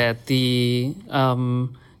is that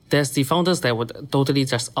there's the founders that would totally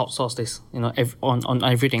just outsource this, on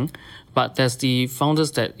everything, but there's the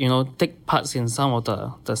founders that take parts in some of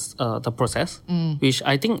the process, which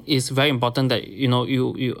I think is very important that you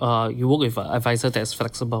work with an advisor that's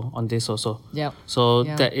flexible on this also. Yeah. So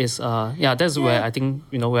that is that's where I think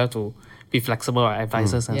we have to be flexible, our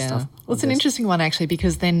advisors and stuff. Well, it's an interesting one actually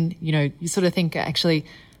because then you sort of think actually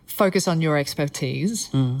focus on your expertise.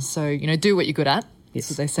 So do what you're good at. That's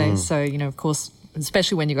what they say. So of course,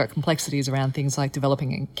 especially when you've got complexities around things like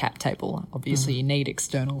developing a cap table, obviously you need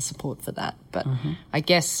external support for that. But I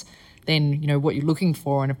guess then what you're looking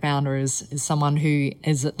for in a founder is someone who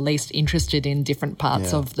is at least interested in different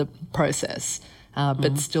parts of the process,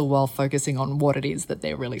 but still while focusing on what it is that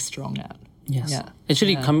they're really strong at. Yes. Yeah.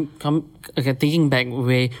 Actually, thinking back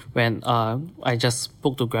when I just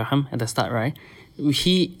spoke to Graham at the start, right?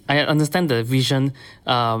 I understand the vision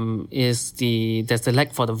there's the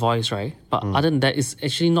lack for the voice, right? But other than that, it's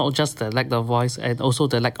actually not just the lack of voice and also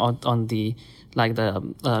the lack on the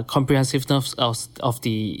comprehensiveness of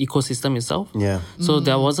the ecosystem itself. Yeah. So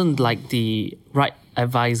there wasn't like the right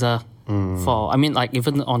advisor for,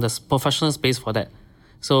 even on the professional space for that.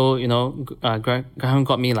 So, Graham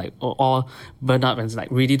got me all burned up and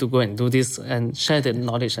ready to go and do this and share the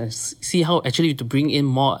knowledge and see how actually to bring in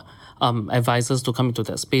more advisors to come into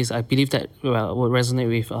that space. I believe that will resonate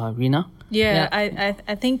with Rina. Yeah. I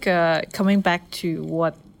think coming back to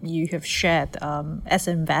what you have shared, as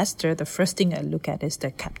an investor, the first thing I look at is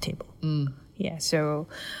the cap table. Yeah, so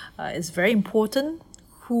it's very important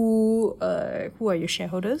who are your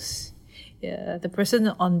shareholders. The person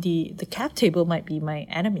on the cap table might be my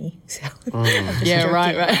enemy. So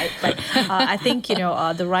right. But I think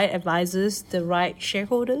the right advisors, the right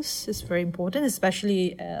shareholders is very important.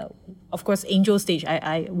 Especially, of course, angel stage.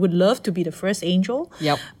 I would love to be the first angel.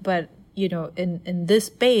 Yep. But in this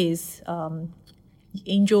space,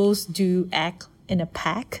 angels do act in a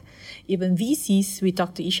pack. Even VCs, we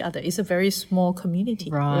talk to each other. It's a very small community.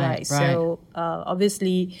 Right. So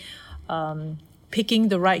obviously. Picking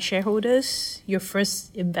the right shareholders, your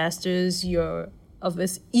first investors,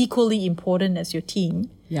 is equally important as your team.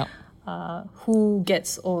 Yeah. Who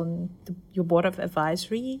gets on your board of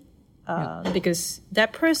advisory? Because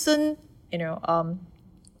that person,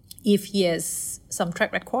 if he has some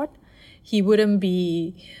track record, he wouldn't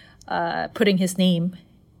be putting his name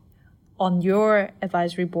on your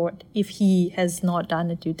advisory board if he has not done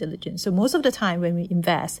the due diligence. So most of the time when we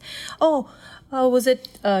invest, was it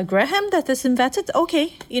Graham that has invested?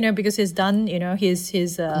 Okay, because he's done, his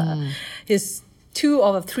 2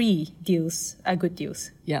 of 3 deals are good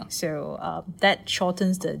deals. Yeah. So that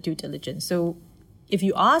shortens the due diligence. So if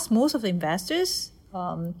you ask most of the investors,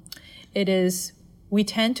 we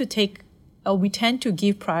tend to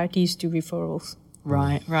give priorities to referrals.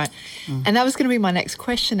 Right. And that was going to be my next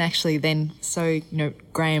question actually then. So,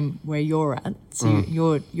 Graham, where you're at, so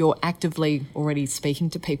you're actively already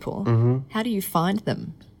speaking to people. How do you find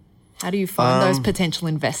them? How do you find those potential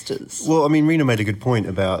investors? Well, Rina made a good point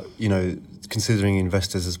about, considering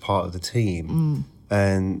investors as part of the team.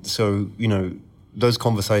 And so, those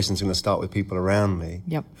conversations are going to start with people around me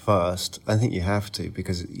first. I think you have to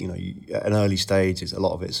because, at an early stage, a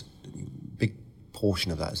lot of it's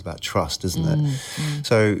portion of that is about trust, isn't it?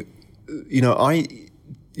 So,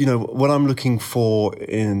 what I'm looking for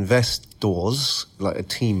in investors, like a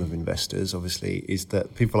team of investors, obviously, is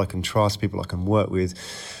that people I can trust, people I can work with.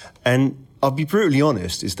 And I'll be brutally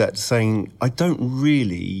honest, is that saying I don't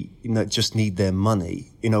really, just need their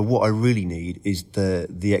money. What I really need is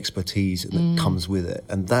the expertise that comes with it.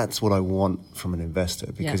 And that's what I want from an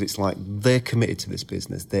investor because it's like they're committed to this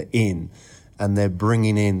business, they're in. and they're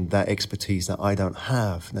bringing in that expertise that I don't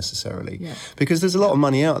have necessarily. Yeah. Because there's a lot of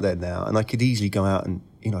money out there now, and I could easily go out and,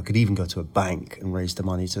 I could even go to a bank and raise the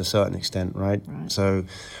money to a certain extent, right? So,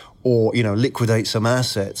 or, liquidate some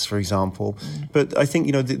assets, for example. But I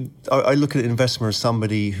think, I look at an investor as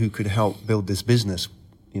somebody who could help build this business,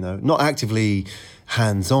 not actively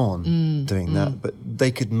hands-on doing that, but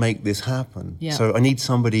they could make this happen. Yeah. So I need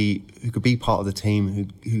somebody who could be part of the team,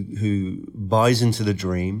 who buys into the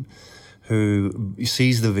dream, who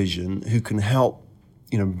sees the vision, who can help,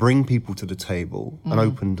 bring people to the table and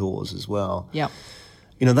open doors as well. Yeah.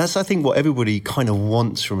 That's, I think, what everybody kind of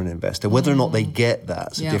wants from an investor. Whether or not they get that,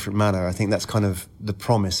 it's a different matter. I think that's kind of the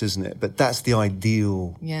promise, isn't it? But that's the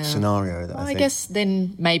ideal scenario that I think. I guess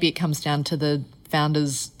then maybe it comes down to the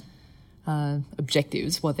founders'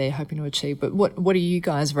 objectives, what they're hoping to achieve. But what do you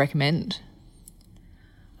guys recommend?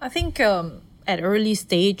 I think at early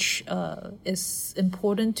stage, it's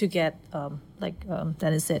important to get,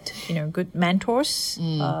 Dennis said, good mentors,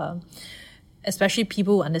 especially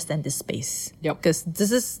people who understand this space. Yep. Because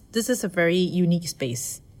this is a very unique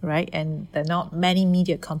space, right? And there are not many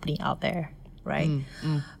media company out there, right?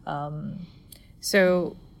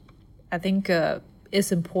 So I think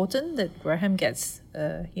it's important that Graham gets,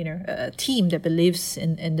 a team that believes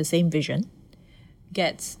in the same vision,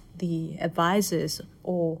 gets the advisors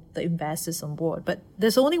or the investors on board. But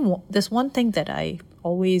there's one thing that I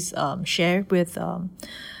always share with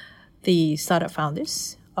the startup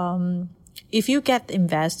founders. If you get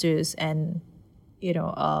investors and,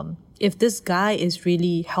 if this guy is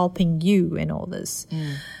really helping you in all this,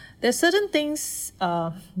 there's certain things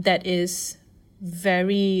that is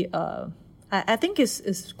very, I think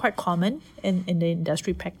is quite common in the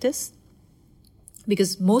industry practice,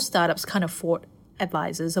 because most startups can't afford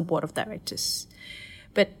advisors or board of directors.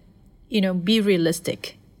 But, be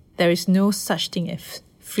realistic. There is no such thing as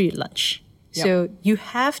free lunch. Yep. So you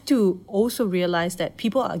have to also realize that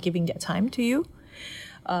people are giving their time to you.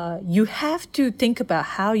 You have to think about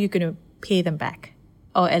how you're going to pay them back,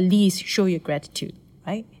 or at least show your gratitude,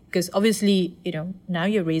 right? Because obviously, now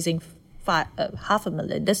you're raising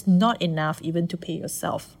 $500,000. That's not enough even to pay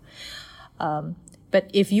yourself. But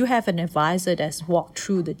if you have an advisor that's walked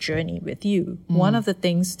through the journey with you, one of the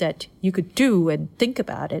things that you could do and think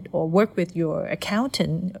about it, or work with your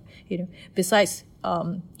accountant, besides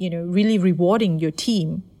really rewarding your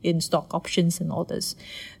team in stock options and all this,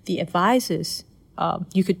 the advisors,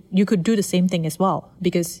 you could do the same thing as well.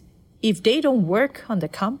 Because if they don't work on the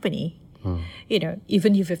company,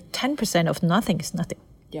 even if 10% of nothing is nothing,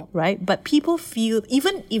 right? But people feel,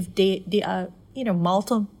 even if they are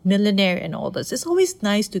multi-millionaire and all this, it's always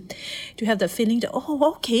nice to have that feeling that,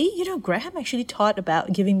 okay, Graham actually thought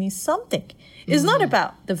about giving me something. It's not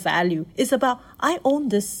about the value. It's about, I own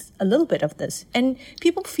this, a little bit of this. And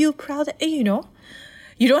people feel proud that, you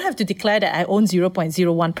don't have to declare that I own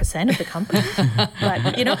 0.01% of the company.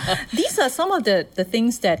 But, these are some of the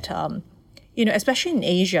things that, especially in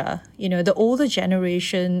Asia, the older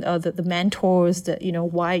generation, the mentors, the,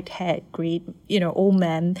 white-haired, great, old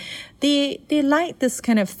men, they like this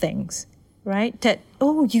kind of things, right? That,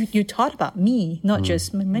 you thought about me, not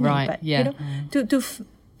just my money, Right, but, yeah.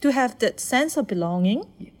 To have that sense of belonging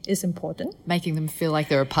is important. Making them feel like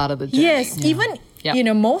they're a part of the journey. Yes, even,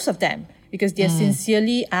 most of them, because they're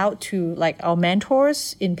sincerely out to, like our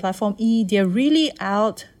mentors in Platform E, they're really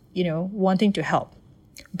out, wanting to help.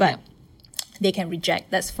 But they can reject,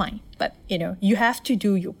 that's fine. But, you have to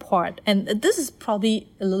do your part. And this is probably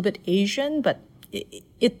a little bit Asian, but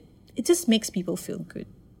it just makes people feel good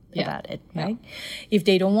about it, right? If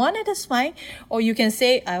they don't want it, that's fine. Or you can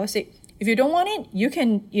say, I always say, if you don't want it, you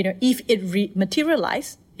can, if it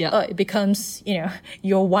materializes, it becomes,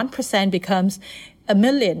 your 1% becomes $1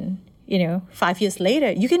 million, 5 years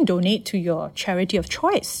later, you can donate to your charity of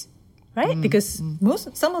choice. Right? Because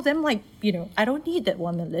some of them I don't need that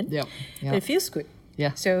 1 million. But it feels good.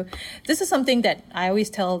 Yeah. So this is something that I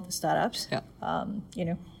always tell the startups.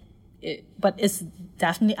 But it's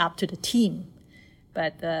definitely up to the team.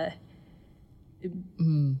 But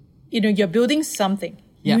you're building something.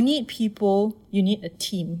 Yeah. You need people. You need a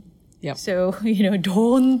team. Yep. So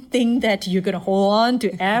don't think that you're gonna hold on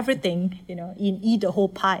to everything. And eat the whole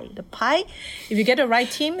pie. The pie, if you get the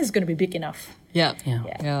right team, is gonna be big enough. Yeah.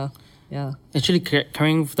 Actually,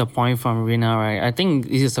 carrying the point from Rina, right? I think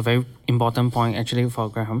this is a very important point actually for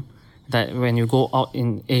Graham, that when you go out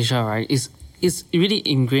in Asia, right, it's really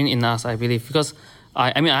ingrained in us, I believe, because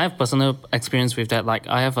I have personal experience with that. Like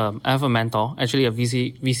I have a mentor, actually a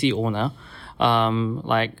VC owner.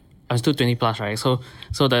 I'm still 20 plus, right? So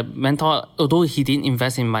the mentor, although he didn't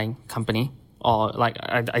invest in my company, or like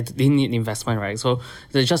I didn't need investment, right? So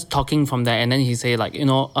they're just talking from there, and then he say like,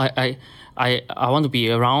 I want to be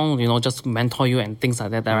around, just mentor you and things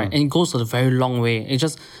like that, right? And it goes a very long way. It's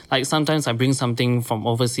just like sometimes I bring something from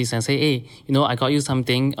overseas and say, hey, I got you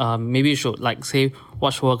something. Maybe you should like say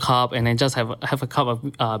watch World Cup and then just have a cup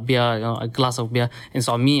of beer, a glass of beer, and it's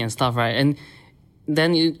on me and stuff, right? And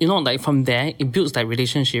then like from there it builds that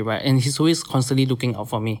relationship, right? And he's always constantly looking out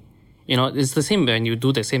for me. It's the same when you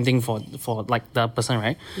do the same thing for like the person,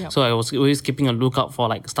 right? Yep. So I was always keeping a lookout for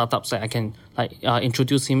like startups that I can like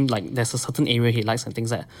introduce him. Like there's a certain area he likes and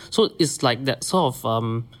things like that. So it's like that sort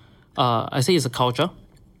of I say it's a culture,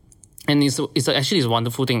 and it's actually a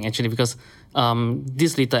wonderful thing actually, because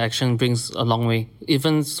this little action brings a long way.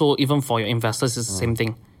 Even for your investors, it's the same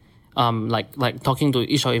thing. Like talking to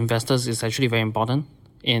each of our investors is actually very important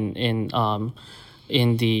in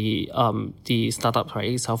the startup,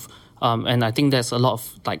 right, itself. And I think there's a lot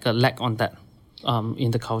of like a lack on that in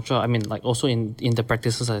the culture. I mean, like also in the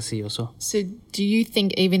practices I see also. So do you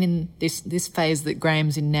think even in this phase that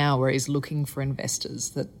Graham's in now, where he's looking for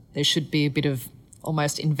investors, that there should be a bit of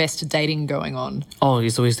almost investor dating going on? Oh,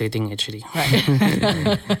 it's always dating actually. Right.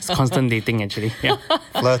 It's constant dating actually. Yeah.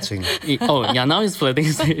 Flirting. Now it's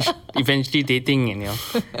flirting stage. Eventually dating and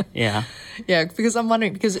yeah. Yeah, because I'm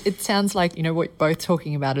wondering, because it sounds like, what you're both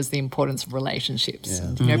talking about is the importance of relationships.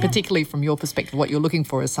 Yeah. And, particularly from your perspective, what you're looking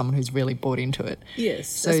for is someone who's really bought into it. Yes,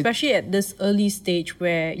 So- especially at this early stage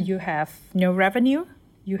where you have no revenue,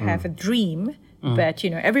 you have a dream, but,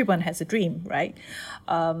 everyone has a dream, right?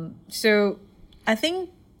 So I think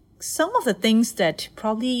some of the things that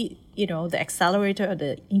probably, the accelerator or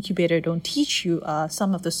the incubator don't teach you are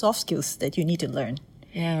some of the soft skills that you need to learn.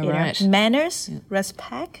 Yeah, You know, right. manners,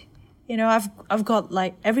 respect. I've got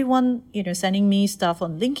like everyone, sending me stuff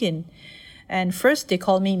on LinkedIn. And first they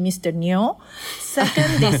call me Mr. Neo.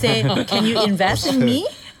 Second, they say, can you invest in me?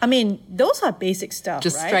 I mean, those are basic stuff,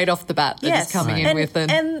 Just right? straight off the bat, they're just coming in with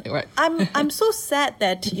and right. I'm so sad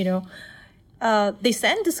that, they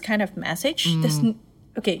send this kind of message.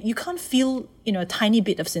 You can't feel, a tiny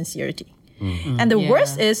bit of sincerity. And the Yeah.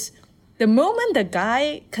 worst is the moment the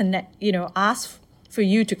guy asks for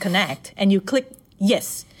you to connect and you click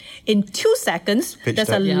yes, in 2 seconds, Pitch there's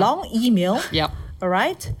deck. a long email, Yep. all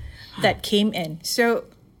right, that came in. So,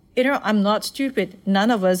 I'm not stupid.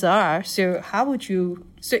 None of us are. So how would you?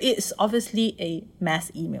 So it's obviously a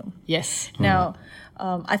mass email. Yes. Now,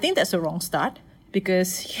 I think that's a wrong start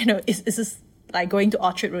because, it's just like going to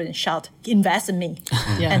Orchard Road and shout, invest in me.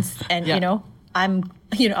 Yeah. And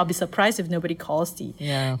Yeah. I'll be surprised if nobody calls the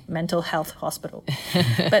Yeah. mental health hospital.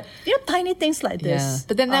 But, tiny things like this. Yeah.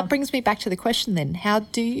 But then that brings me back to the question then, how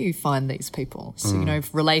do you find these people? So,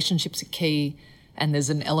 if relationships are key and there's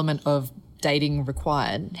an element of dating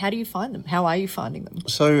required, how do you find them? How are you finding them?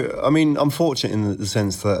 So, I mean, I'm fortunate in the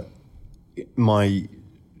sense that my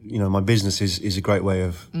business is a great way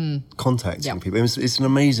of contacting Yeah. people. It's an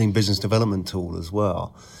amazing business development tool as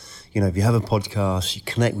well. If you have a podcast, you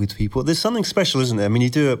connect with people. There's something special, isn't there? I mean, you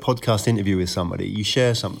do a podcast interview with somebody, you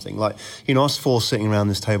share something. Like, us four sitting around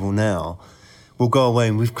this table now, we'll go away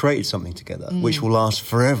and we've created something together, which will last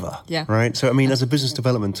forever. Yeah. Right? So, I mean, as a business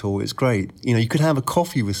development tool, it's great. You could have a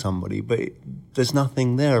coffee with somebody, but there's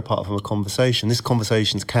nothing there apart from a conversation. This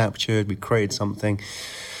conversation's captured, we created something.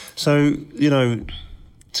 So,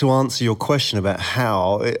 to answer your question about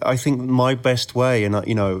how, I think my best way, and,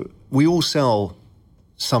 we all sell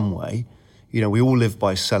some way. We all live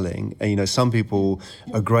by selling. And, some people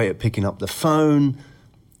are great at picking up the phone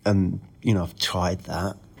and, I've tried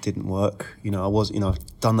that. Didn't work.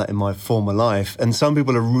 I've done that in my former life. And some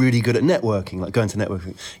people are really good at networking, like going to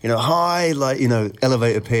networking. Hi,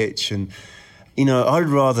 elevator pitch. And, I'd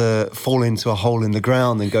rather fall into a hole in the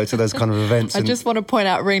ground than go to those kind of events. I just want to point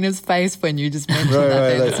out Rena's face when you just mentioned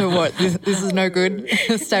that. Right. So what? This is no good.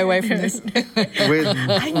 Stay away from this.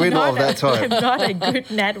 We're not of that I'm type. not a good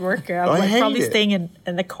networker. I I'm hate probably it. staying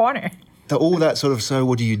in the corner. All that sort of, so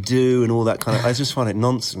what do you do and all that kind of, I just find it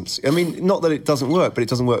nonsense. I mean, not that it doesn't work, but it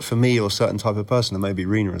doesn't work for me or a certain type of person, and maybe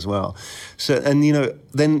Rena as well. So, and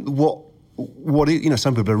then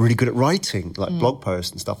some people are really good at writing, like blog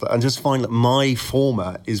posts and stuff. And just find that my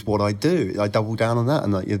format is what I do. I double down on that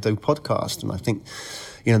and I do podcast. And I think,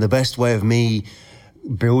 the best way of me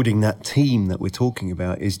building that team that we're talking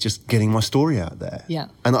about is just getting my story out there. Yeah.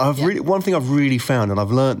 And one thing I've really found, and I've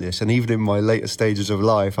learned this, and even in my later stages of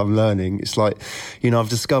life, I'm learning, it's like, I've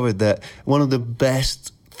discovered that one of the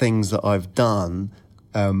best things that I've done,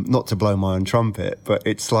 not to blow my own trumpet, but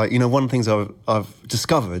it's like, one of the things I've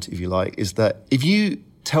discovered, if you like, is that if you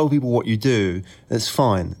tell people what you do, it's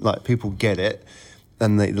fine. Like, people get it.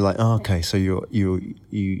 and they're like, oh, okay, so you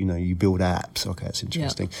build apps. Okay, that's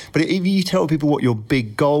interesting. But if you tell people what your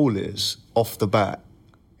big goal is off the bat,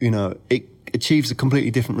 it achieves a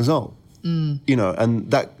completely different result.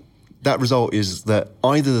 And that result is that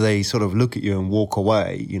either they sort of look at you and walk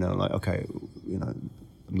away, like, okay, I'm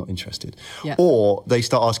not interested. Yeah. Or they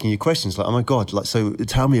start asking you questions like, oh my God, like, so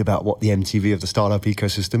tell me about what the MTV of the startup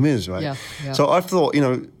ecosystem is, right? Yeah. So I've thought,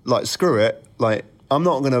 like, screw it. Like, I'm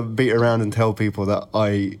not going to beat around and tell people that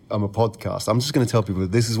I'm a podcast. I'm just going to tell people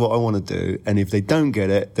that this is what I want to do. And if they don't get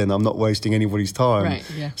it, then I'm not wasting anybody's time. Right,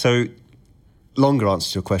 yeah. So longer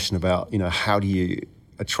answer to your question about, how do you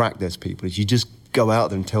attract those people is you just go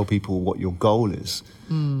out there and tell people what your goal is.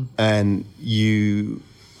 And you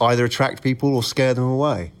either attract people or scare them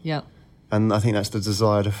away. Yeah. And I think that's the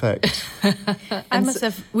desired effect.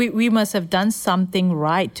 We must have done something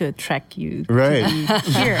right to attract you right. to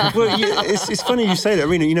be here. Well, it's funny you say that,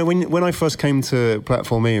 Rena. When I first came to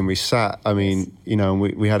Platform E and we sat, and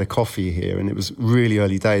we had a coffee here, and it was really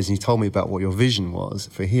early days, and you told me about what your vision was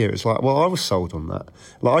for here. It's like, well, I was sold on that.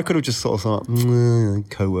 Like, I could have just sort of thought,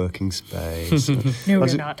 co-working space. No,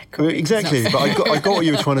 we're not. Exactly, but I got what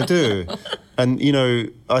you were trying to do. And,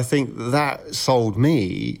 I think that sold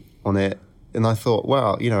me on it, and I thought,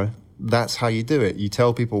 wow, that's how you do it. You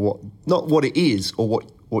tell people not what it is or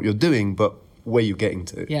what you're doing, but where you're getting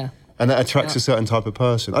to. Yeah. And that attracts a certain type of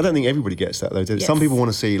person. I don't think everybody gets that, though. Yes. Some people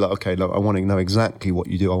want to see, like, okay, look, I want to know exactly what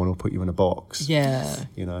you do. I want to put you in a box. Yeah.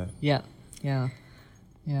 Yeah.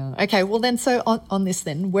 Okay, well then, so on this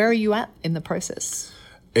then, where are you at in the process?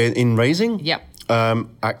 In raising? Yeah.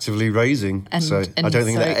 Actively raising. And I don't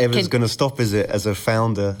think that ever's going to stop, is it, as a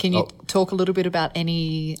founder? Can you talk a little bit about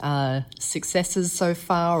any successes so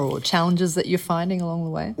far or challenges that you're finding along the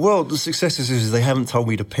way? Well, the successes is they haven't told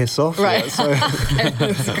me to piss off right. yet, so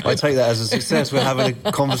I take that as a success. We're having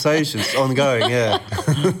a conversation. It's ongoing, yeah.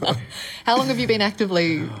 How long have you been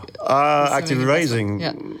actively raising?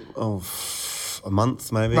 Yeah. A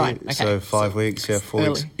month maybe, right, okay. So 5 weeks, 4 weeks.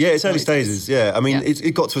 Early. Yeah, it's early stages. Yeah, I mean, Yeah.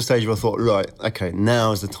 it got to a stage where I thought, right, okay,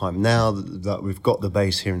 now is the time. Now that we've got the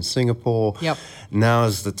base here in Singapore, now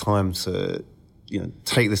is the time to,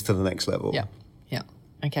 take this to the next level. Yeah.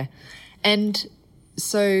 Okay. And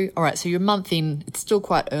so, all right, so you're a month in. It's still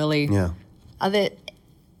quite early. Yeah. Are there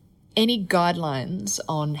any guidelines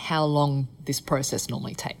on how long this process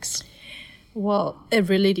normally takes? Well, it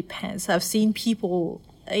really depends. I've seen people,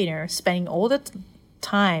 spending all the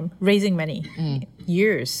time raising money,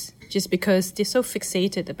 years, just because they're so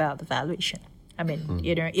fixated about the valuation. I mean,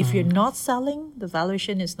 if you're not selling, the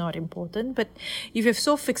valuation is not important. But if you're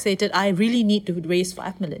so fixated, I really need to raise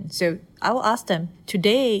 5 million. So I will ask them,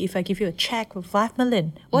 today, if I give you a check for 5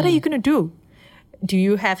 million, what are you going to do? Do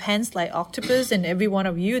you have hands like octopus and every one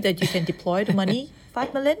of you that you can deploy the money,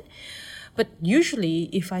 5 million? But usually,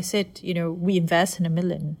 if I said, we invest in $1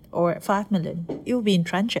 million or 5 million, it will be in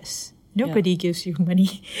tranches. Nobody gives you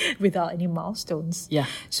money without any milestones. Yeah.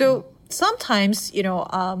 So sometimes,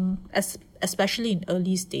 especially in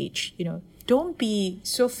early stage, don't be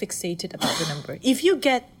so fixated about the number. If you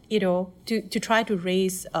get, to try to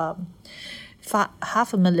raise $500,000,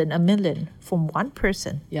 $1 million from one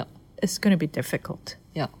person, it's going to be difficult.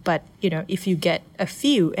 Yeah. But, if you get a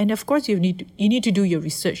few, and of course you need to do your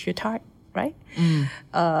research, your target. Right?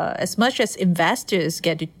 As much as investors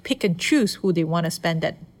get to pick and choose who they want to spend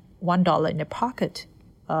that $1 in their pocket,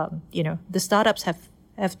 the startups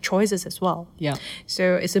have choices as well. Yeah.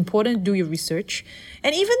 So it's important to do your research.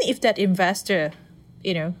 And even if that investor,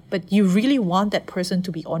 but you really want that person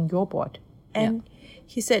to be on your board. And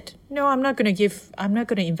he said, no, I'm not going to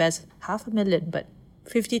invest $500,000, but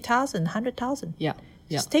 50,000, 100,000. Yeah.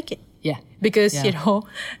 Just take it. Yeah. Because,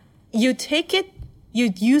 you take it,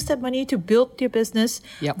 you use that money to build your business,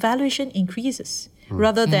 valuation increases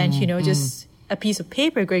rather than, just a piece of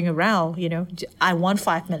paper going around, I want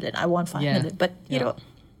 5 million, I want 5 million. But,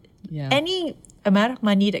 any amount of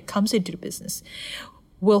money that comes into the business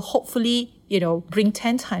will hopefully, bring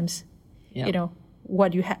 10 times,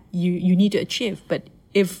 what you need to achieve. But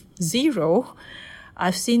if zero,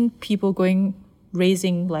 I've seen people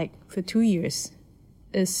raising like for 2 years.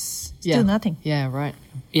 Is still nothing. Yeah, right.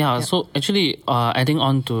 Yeah, so actually, adding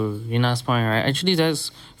on to Rena's point, right? Actually,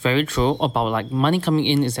 that's very true about like money coming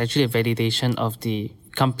in is actually a validation of the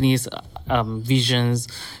company's visions,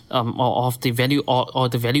 or of the value or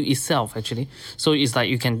the value itself, actually. So it's like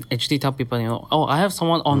you can actually tell people, I have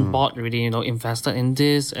someone on board already, invested in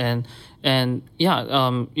this, and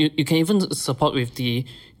you can even support with the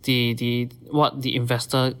what the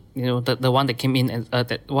investor, the one that came in and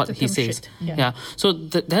what he says. Yeah. So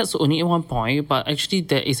that's only one point, but actually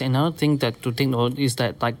there is another thing that to take note is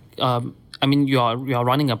that like I mean, you are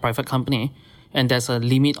running a private company, and there's a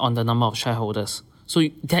limit on the number of shareholders. So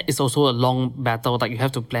that is also a long battle that you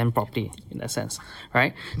have to plan properly in that sense,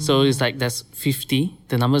 right? So it's like there's 50,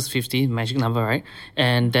 the number is 50, magic number, right?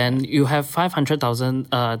 And then you have 500,000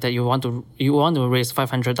 that you want to raise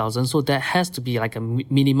 500,000. So that has to be like a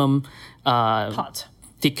minimum Pot.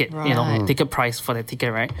 ticket, Right. ticket price for that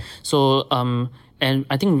ticket, right? So and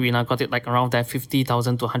I think Rena got it like around that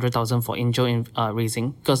 50,000 to 100,000 for angel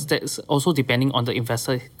raising, because that's also depending on the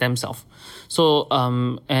investor themselves. So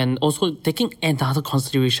and also taking another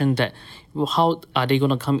consideration that how are they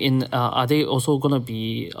going to come in? Are they also going to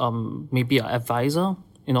be maybe an advisor?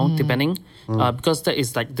 Depending, because that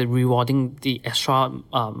is like the rewarding the extra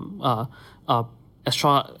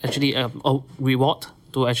reward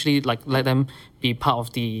to actually like let them be part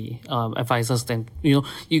of the advisors. Then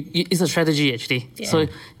it's a strategy actually. Yeah. So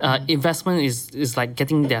investment is like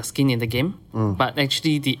getting their skin in the game, but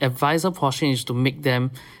actually the advisor portion is to make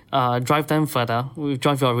them drive them further,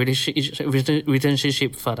 drive your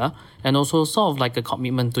relationship further, and also sort of like a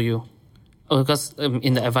commitment to you. Because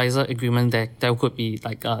in the advisor agreement, there could be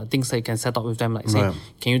like things that you can set up with them, like say,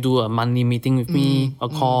 can you do a monthly meeting with me, a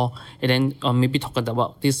call, and then maybe talk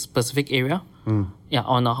about this specific area,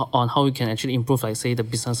 on how we can actually improve, like say, the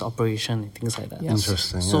business operation and things like that. Yes.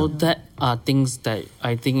 Interesting. So that are things that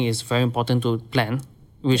I think is very important to plan,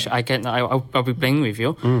 which I'll be playing with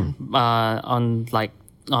you on like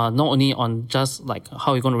not only on just like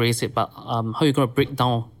how you're going to raise it, but how you're going to break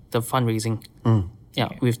down the fundraising.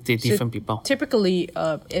 With the different people. Typically,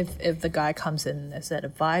 if the guy comes in as an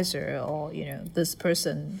advisor, or this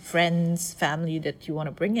person, friends, family that you want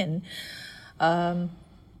to bring in,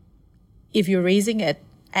 if you're raising at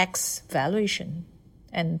X valuation,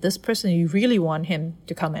 and this person you really want him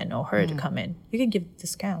to come in or her to come in, you can give a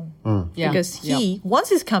discount because once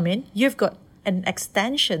he's come in, you've got an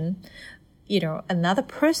extension, another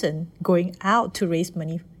person going out to raise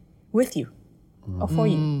money with you. Or for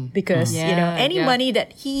you, because any money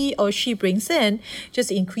that he or she brings in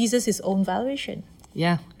just increases his own valuation.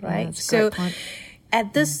 Yeah. Right. That's a So great point.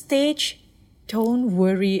 at this stage, don't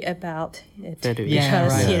worry about it Valuation.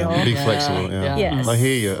 because Be flexible. Yeah. Yes. I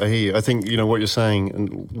hear you. I think what you're saying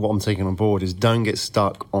and what I'm taking on board is don't get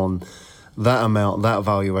stuck on that amount, that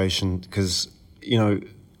valuation, because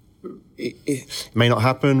it may not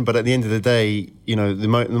happen, but at the end of the day, the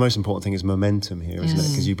most important thing is momentum here, isn't it?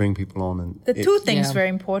 Because you bring people on, and The two things very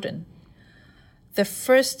important. The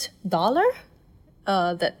first dollar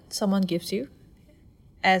that someone gives you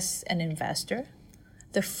as an investor,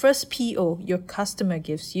 the first PO your customer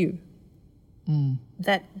gives you,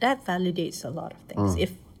 that validates a lot of things.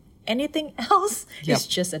 If anything else, it's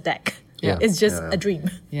just a deck. Yeah. It's just a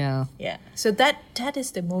dream. Yeah. Yeah. So that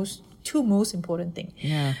is the two most important thing.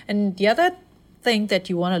 Yeah. And the other thing that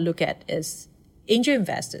you want to look at is angel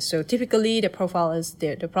investors. So typically the profile is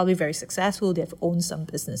they're probably very successful. They've owned some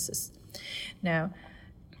businesses. Now,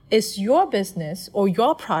 is your business or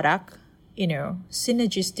your product,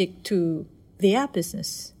 synergistic to their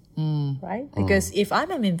business? Right? Because if I'm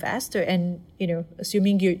an investor and,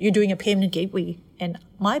 assuming you're doing a payment gateway and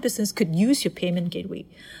my business could use your payment gateway,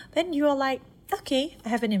 then you're like, okay, I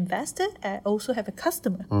have an investor, I also have a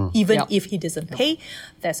customer. Even if he doesn't pay,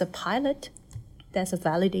 there's a pilot, there's a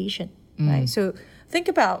validation, right? So think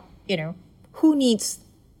about, who needs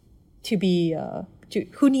to be,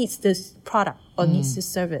 who needs this product or needs this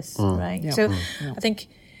service, right? Yeah. So I think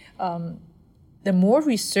the more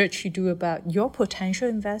research you do about your potential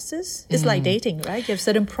investors, it's like dating, right? You have a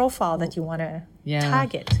certain profile that you want to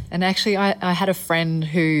target. And actually, I had a friend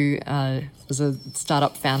who was a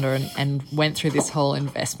startup founder and went through this whole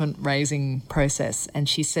investment raising process. And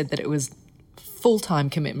she said that it was full-time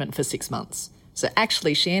commitment for 6 months. So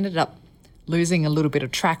actually, she ended up losing a little bit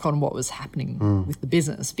of track on what was happening with the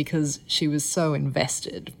business because she was so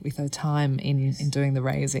invested with her time in doing the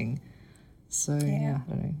raising. So, I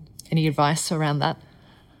don't know. Any advice around that?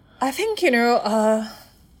 I think,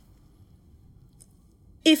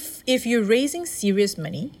 if you're raising serious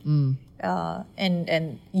money,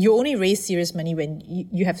 and you only raise serious money when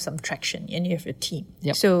you have some traction and you have a team.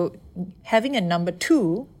 Yep. So having a number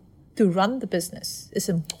two to run the business is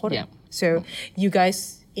important. Yep. So you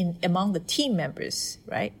guys among the team members,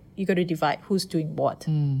 right? You got to divide who's doing what,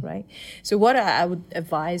 right? So what I would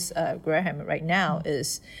advise Graham right now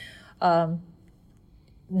is,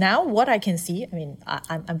 now what I can see, I mean,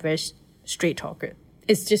 I'm very straight talker.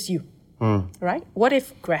 It's just you, right? What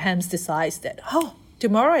if Graham decides that,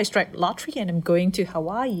 tomorrow I strike lottery and I'm going to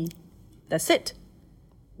Hawaii? That's it.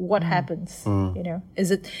 What happens?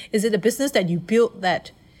 Is it a business that you built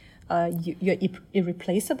that you're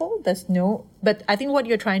irreplaceable. There's no, but I think what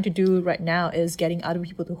you're trying to do right now is getting other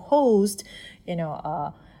people to host,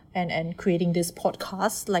 and creating this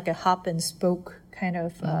podcast like a hub and spoke kind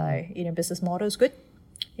of, business model is good.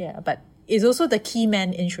 Yeah, but it's also the key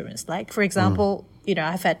man insurance. Like, for example,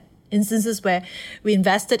 I've had instances where we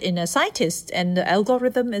invested in a scientist and the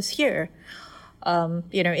algorithm is here.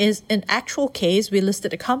 Is an actual case, we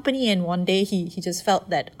listed a company and one day he just felt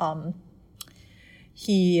that,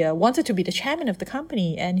 he wanted to be the chairman of the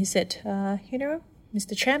company, and he said,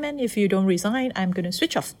 Mr. Chairman, if you don't resign, I'm going to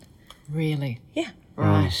switch off. Really? Yeah.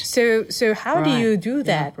 Right. So how do you do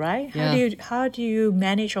that, Yeah. right? Yeah. How do you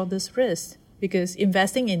manage all this risk? Because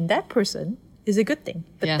investing in that person is a good thing,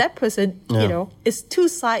 but Yeah. that person, is two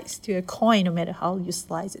sides to a coin, no matter how you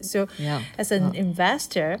slice it. So, as an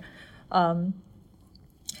investor,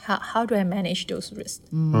 how do I manage those risks?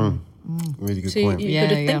 Really good So point. you got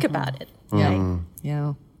to think about it. Yeah.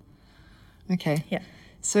 Yeah. Okay. Yeah.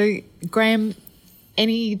 So, Graham,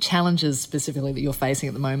 any challenges specifically that you're facing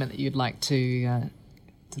at the moment that you'd like to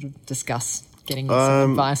sort of discuss, getting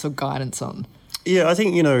some advice or guidance on? Yeah, I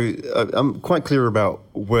think, I'm quite clear about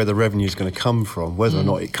where the revenue is going to come from. Whether or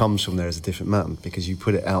not it comes from there is a different matter, because you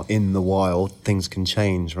put it out in the wild, things can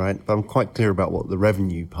change, right? But I'm quite clear about what the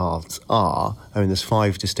revenue paths are. I mean, there's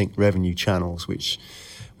 5 distinct revenue channels which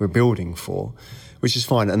we're building for, which is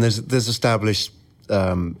fine. And there's established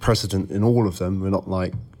precedent in all of them. We're not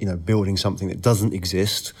like, building something that doesn't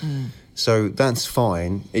exist. So that's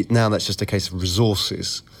fine. Now that's just a case of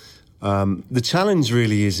resources. The challenge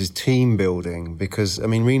really is team building, because,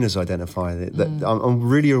 Rena's identified it, that I'm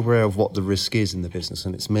really aware of what the risk is in the business,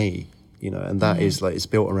 and it's me, and that is like, it's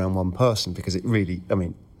built around one person, because it really,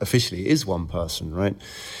 officially it is one person, right?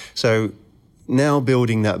 So now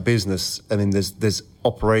building that business, there's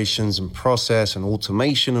operations and process and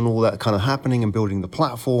automation and all that kind of happening, and building the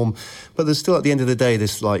platform, but there's still, at the end of the day,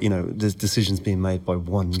 this there's decisions being made by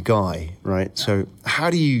one guy, right? So how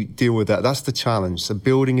do you deal with that? That's the challenge. So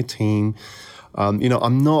building a team,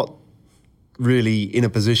 I'm not really in a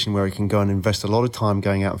position where I can go and invest a lot of time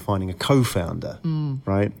going out and finding a co-founder,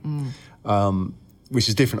 right? Which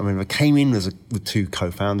is different. I came in with 2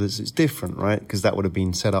 co-founders. It's different, right? Because that would have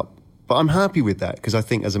been set up. But I'm happy with that, because I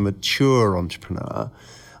think as a mature entrepreneur,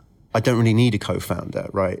 I don't really need a co-founder,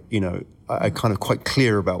 right? I'm kind of quite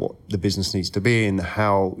clear about what the business needs to be and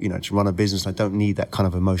how, to run a business. I don't need that kind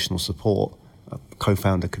of emotional support a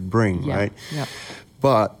co-founder could bring, right? Yeah.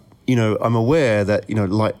 But, I'm aware that,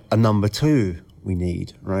 like a number 2 we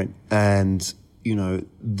need, right? And,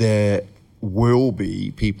 there will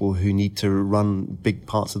be people who need to run big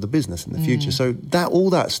parts of the business in the future. So all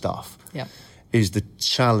that stuff. Yeah. Is the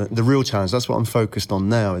challenge, the real challenge. That's what I'm focused on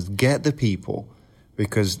now, is get the people,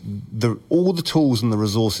 because all the tools and the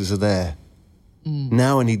resources are there.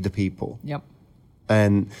 Now I need the people. Yep.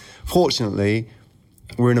 And fortunately,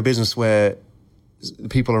 we're in a business where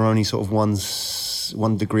people are only sort of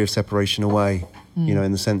one degree of separation away,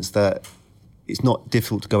 in the sense that it's not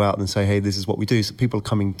difficult to go out and say, hey, this is what we do. So people are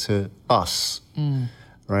coming to us,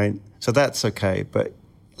 right? So that's okay. But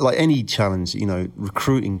like any challenge,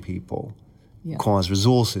 recruiting people requires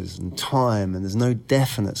resources and time, and there's no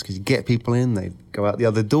definites, because you get people in, they go out the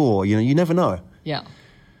other door. You never know. Yeah.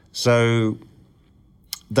 So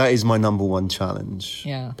that is my number one challenge.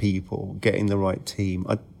 Yeah. People, getting the right team.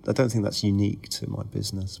 I don't think that's unique to my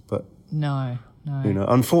business, but No.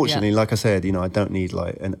 unfortunately, like I said, I don't need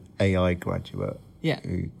like an AI graduate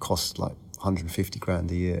who costs like 150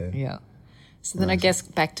 grand a year. Yeah. So then I guess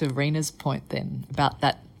back to Rena's point then about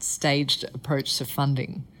that staged approach to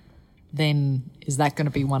funding, then is that going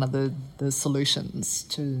to be one of the solutions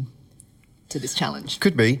to this challenge?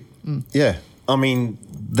 Could be. Yeah.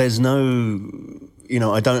 There's no,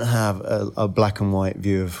 I don't have a black and white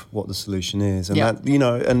view of what the solution is. And that,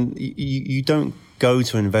 and you don't go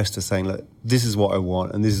to an investor saying, look, this is what I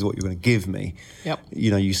want and this is what you're going to give me. Yep.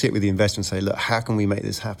 You sit with the investor and say, look, how can we make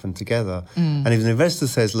this happen together? And if an investor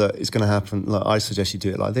says, look, it's going to happen, look, I suggest you do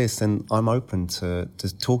it like this, then I'm open to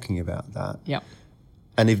talking about that. Yep.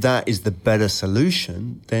 And if that is the better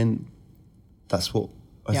solution, then that's what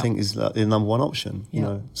I think is the number one option,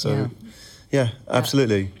 So, yeah,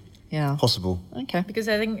 absolutely. Yeah. Possible. Okay. Because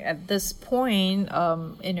I think at this point,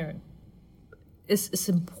 it's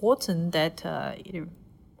important that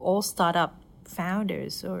all startup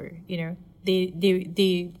founders, or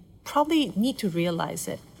they probably need to realize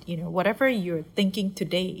that whatever you're thinking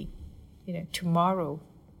today, tomorrow,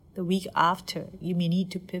 the week after, you may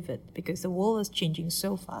need to pivot, because the world is changing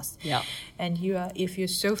so fast. Yeah. And if you're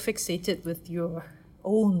so fixated with your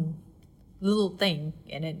own little thing,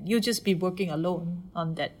 and then you'll just be working alone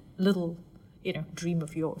on that little dream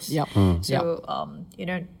of yours. Yep. So,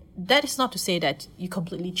 that is not to say that you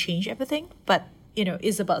completely change everything, but,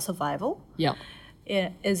 it's about survival. Yeah.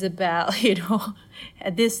 It is about,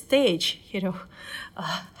 at this stage,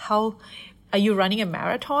 how are you running a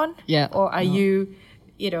marathon? Yeah. Or are you,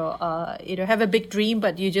 have a big dream,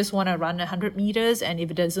 but you just want to run 100 meters, and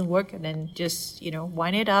if it doesn't work, then just,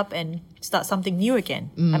 wind it up and start something new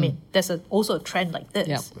again. I mean, there's also a trend like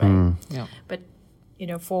this, right? Yeah. But,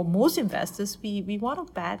 for most investors, we want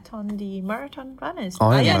to bet on the marathon runners.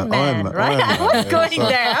 Ironman, right? I was going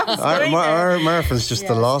there. Marathon's just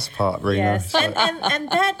the last part, really. Yes, and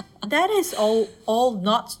that is all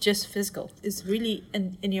not just physical. It's really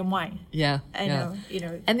in your mind. Yeah. I know.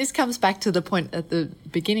 And this comes back to the point at the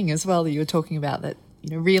beginning as well that you were talking about, that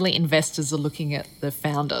really investors are looking at the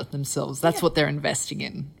founder themselves. That's what they're investing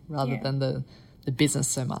in, rather than the business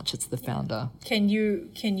so much. It's the founder. Can you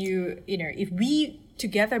if we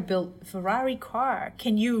together build a Ferrari car,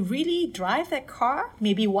 can you really drive that car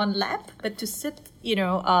maybe one lap, but to sit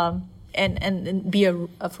and be a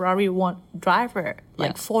Ferrari one driver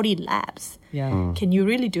like 40 laps? Can you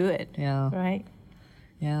really do it? Right.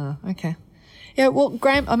 Okay. Well,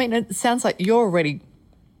 Graham, I mean, it sounds like you're already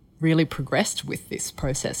really progressed with this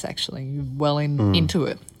process. Actually, you're well into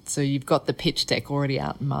it, so you've got the pitch deck already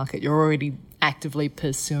out in market. You're already actively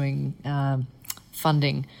pursuing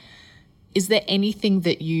funding. Is there anything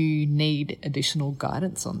that you need additional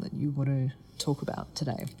guidance on that you want to talk about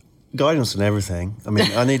today? Guidance on everything. I mean,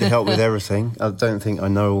 I need help with everything. I don't think I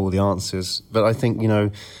know all the answers, but I think,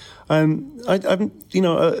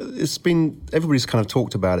 it's been, everybody's kind of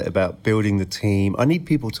talked about it, about building the team. I need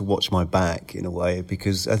people to watch my back in a way,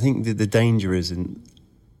 because I think the danger is in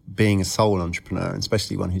being a sole entrepreneur, and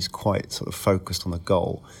especially one who's quite sort of focused on a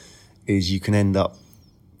goal, is you can end up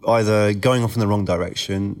either going off in the wrong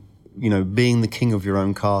direction, being the king of your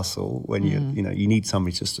own castle when you need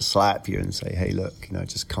somebody just to slap you and say, hey, look,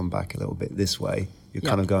 just come back a little bit this way. You're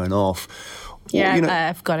kind of going off. Yeah,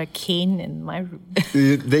 I've got a cane in my room.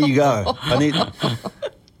 There you go.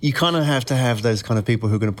 You kind of have to have those kind of people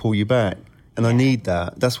who are going to pull you back. And I need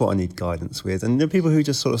that. That's what I need guidance with. And there are people who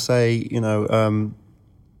just sort of say,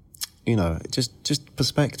 just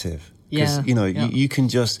perspective. Because, you can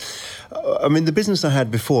just... I mean, the business I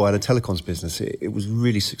had before, I had a telecoms business. It was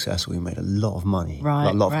really successful. We made a lot of money,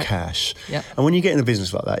 a lot of cash. Yep. And when you get in a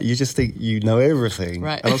business like that, you just think you know everything.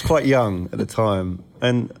 Right. And I was quite young at the time.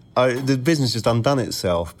 And the business just undone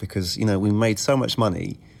itself because, we made so much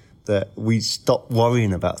money that we stopped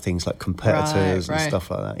worrying about things like competitors and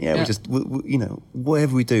stuff like that. We just,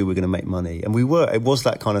 whatever we do, we're going to make money. And it was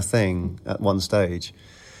that kind of thing at one stage.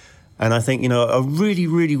 And I think, I really,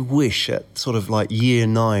 really wish at sort of like year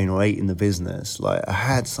 9 or 8 in the business, like I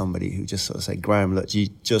had somebody who just sort of said, Graham, look, you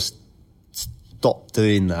just stop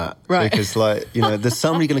doing that. Right. Because there's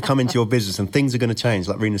somebody going to come into your business and things are going to change.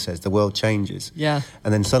 Like Rena says, the world changes. Yeah.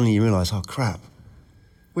 And then suddenly you realise, oh, crap.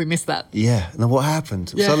 We missed that. Yeah. And then what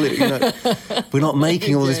happened? Yeah. Suddenly, we're not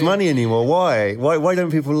making all this money anymore. Why? Why don't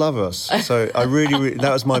people love us? So I really,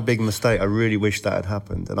 that was my big mistake. I really wish that had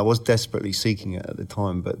happened. And I was desperately seeking it at the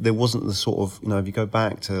time. But there wasn't the sort of, if you go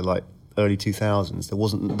back to like early 2000s, there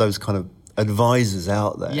wasn't those kind of advisors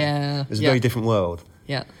out there. Yeah. It was a very different world.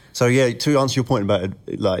 Yeah. So to answer your point about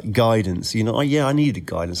like guidance, I needed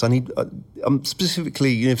guidance. I need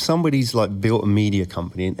specifically, if somebody's like built a media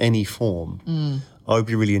company in any form, I would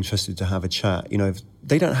be really interested to have a chat. If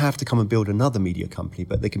they don't have to come and build another media company,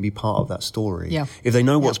 but they can be part of that story. Yeah. If they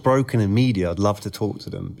know what's broken in media, I'd love to talk to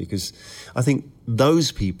them, because I think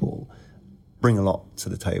those people bring a lot to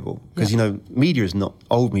the table. Because, media is not,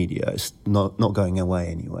 old media is not going away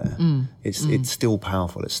anywhere. It's still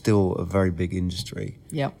powerful. It's still a very big industry.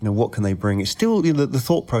 Yeah. What can they bring? It's still, the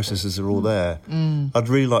thought processes are all there. I'd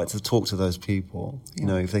really like to talk to those people,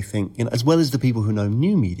 if they think, as well as the people who know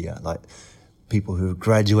new media, like people who have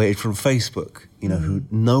graduated from Facebook, who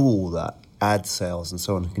know all that, ad sales and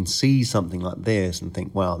so on, who can see something like this and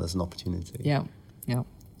think, wow, there's an opportunity. Yeah.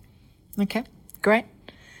 Okay, great.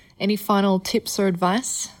 Any final tips or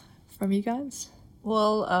advice from you guys?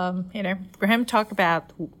 Well, Graham talked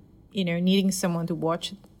about, needing someone to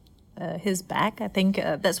watch his back. I think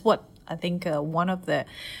that's what one of the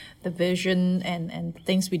vision and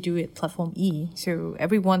things we do at Platform E. So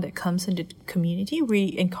everyone that comes into the community,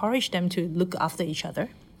 we encourage them to look after each other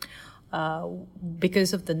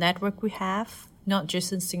because of the network we have, not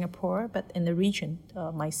just in Singapore, but in the region.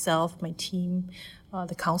 Myself, my team,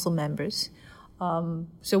 the council members.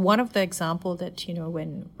 So one of the example that,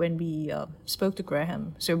 when we spoke to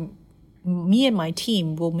Graham, so me and my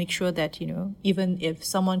team will make sure that, even if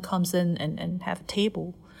someone comes in and have a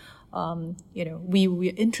table,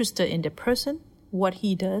 we're interested in the person, what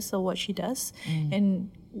he does or what she does.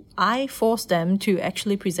 And I force them to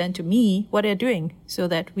actually present to me what they're doing so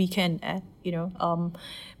that we can,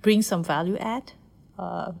 bring some value add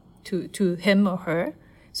to him or her.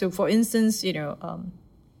 So for instance,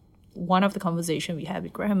 one of the conversation we had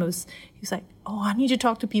with Graham was, he's like, I need to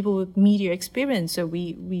talk to people with media experience. So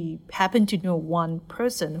we happen to know one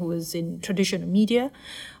person who was in traditional media,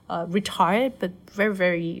 retired, but very,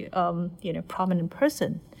 very, prominent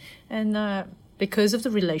person. And because of the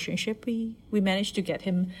relationship, we managed to get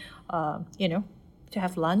him, to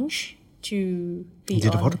have lunch, to be You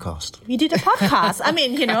did a podcast. We did a podcast. I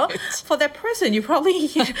mean, for that person, you probably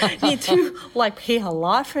need to pay a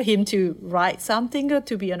lot for him to write something or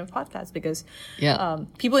to be on a podcast because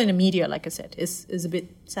people in the media, like I said, is a bit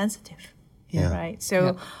sensitive. Yeah. Right.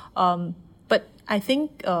 So, but I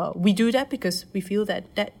think we do that because we feel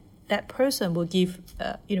that person will give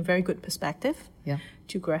very good perspective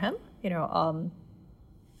to Graham.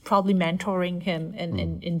 Probably mentoring him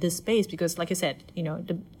in this space because, like I said,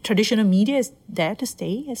 the traditional media is there to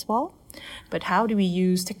stay as well. But how do we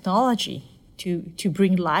use technology to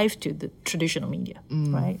bring life to the traditional media,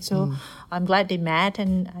 right? So I'm glad they met,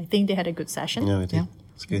 and I think they had a good session. Yeah, we did.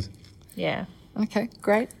 It's good. Yeah. Okay,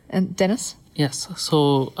 great. And Dennis? Yes.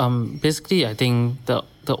 So basically, I think the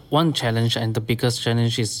one challenge and the biggest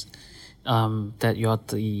challenge is that you're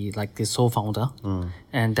the sole founder,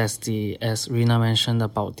 and that's as Rina mentioned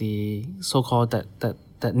about the so-called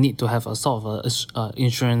that need to have a sort of a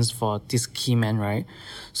insurance for this key man, right?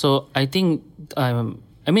 So I think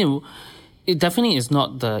it definitely is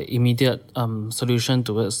not the immediate solution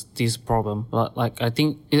towards this problem, but I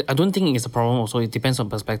don't think it's a problem. Also, it depends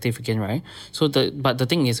on perspective again, right? So but the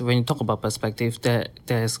thing is, when you talk about perspective,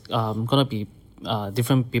 there's gonna be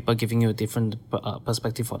different people giving you a different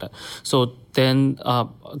perspective for that. So then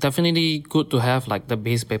definitely good to have the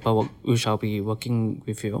base paperwork, which I'll be working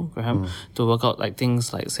with you, Graham, to work out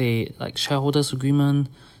things say shareholders agreement,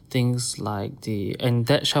 things and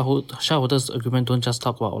that shareholders agreement don't just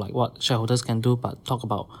talk about what shareholders can do, but talk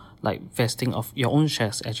about vesting of your own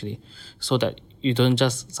shares actually, so that you don't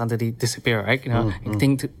just suddenly disappear, right? I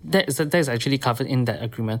think that is actually covered in that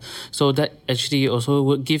agreement. So that actually also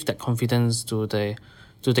would give that confidence to the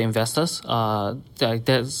investors.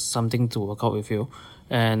 That's something to work out with you.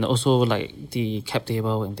 And also the cap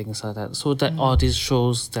table and things like that. So that all this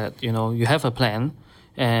shows that, you have a plan,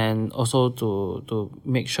 and also to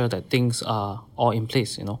make sure that things are all in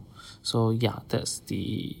place, So yeah, that's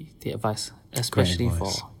the advice, especially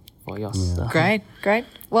for yours. Yeah. Great.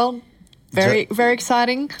 Well, very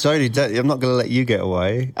exciting. Jodie, I'm not going to let you get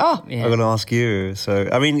away. Oh, yeah. I'm going to ask you. So,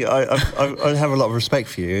 I mean, I have a lot of respect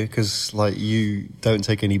for you because, you don't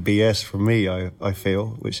take any BS from me. I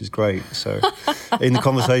feel, which is great. So, in the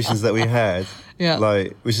conversations that we had,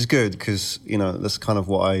 which is good because that's kind of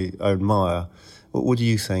what I admire. What do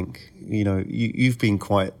you think? You've been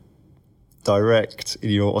quite direct in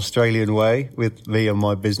your Australian way with me and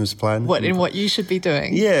my business plan. In what you should be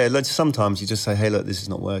doing? Yeah, sometimes you just say, hey, look, this is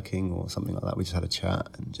not working or something like that. We just had a chat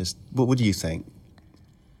and what do you think?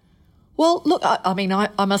 Well, look,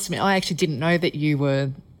 I must admit, I actually didn't know that you were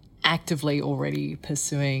actively already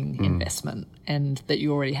pursuing investment and that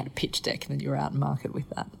you already had a pitch deck and that you were out in market with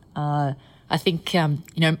that. I think,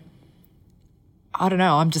 I don't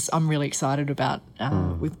know. I'm really excited about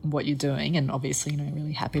with what you're doing, and obviously,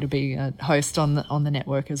 really happy to be a host on the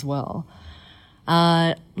network as well.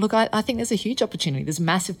 Look, I think there's a huge opportunity. There's a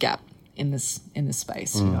massive gap in this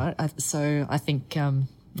space. So I think,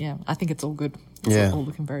 I think it's all good. It's all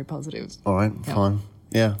looking very positive. All right, fine.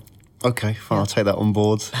 Yeah. Okay, fine. I'll take that on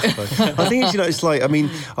board. So, I think it's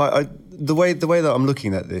the way that I'm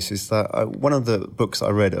looking at this is that one of the books I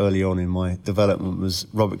read early on in my development was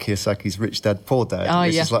Robert Kiyosaki's Rich Dad Poor Dad. Oh,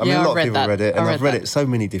 yeah. A lot of people read it, and I've read it so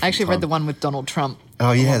many different times. I actually read the one with Donald Trump.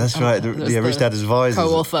 Oh, yeah, that's right. Rich Dad Advisors.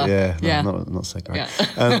 Co-author. Yeah, not so great.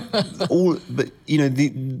 But,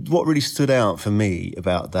 what really stood out for me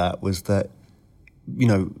about that was that,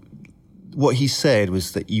 what he said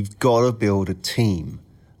was that you've got to build a team.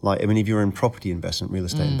 If you're in property investment, real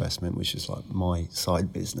estate investment, which is my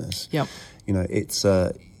side business, it's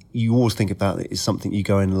you always think about it as something you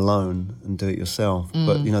go in alone and do it yourself.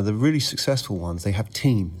 But the really successful ones, they have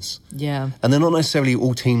teams. Yeah, and they're not necessarily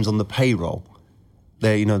all teams on the payroll.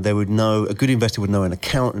 They would know, a good investor would know an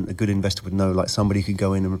accountant. A good investor would know somebody who could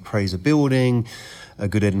go in and appraise a building. A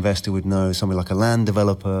good investor would know somebody like a land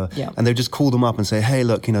developer. Yeah. And they'd just call them up and say, hey,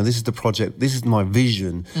 look, this is the project. This is my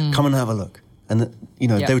vision. Come and have a look. And, you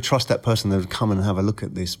know, Yeah. they would trust that person. They would come and have a look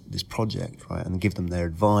at this project, right, and give them their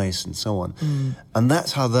advice and so on. And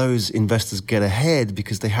that's how those investors get ahead,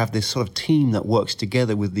 because they have this sort of team that works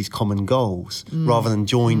together with these common goals, rather than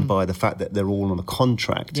joined by the fact that they're all on a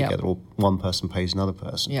contract Yeah. together, or one person pays another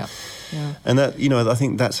person. Yeah. Yeah. And that, you know, I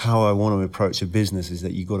think that's how I want to approach a business, is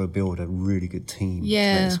that you got to build a really good team. to make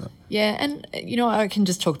Yeah, this work. yeah, and you know, I can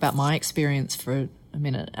just talk about my experience for a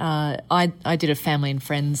minute. I did a family and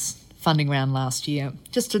friends funding round last year,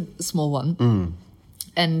 just a small one,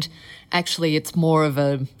 and actually, it's more of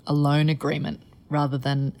a loan agreement rather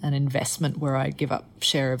than an investment where I give up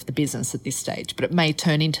share of the business at this stage. But it may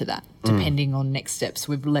turn into that depending on next steps.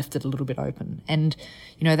 We've left it a little bit open, and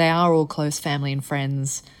you know, they are all close family and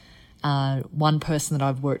friends. One person that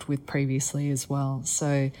I've worked with previously as well.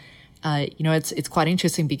 So, you know, it's quite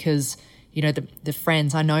interesting because, you know, the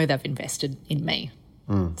friends, I know they've invested in me.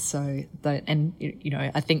 So, you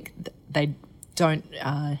know, I think they don't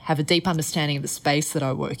have a deep understanding of the space that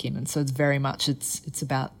I work in. And so it's very much, it's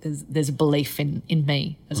about, there's a belief in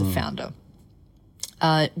me as a founder,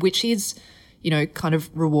 which is, you know, kind of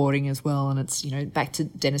rewarding as well. And it's, you know, back to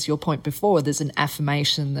Dennis, your point before, there's an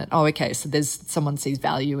affirmation that, oh, okay, so there's someone sees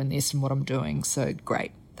value in this and what I'm doing. So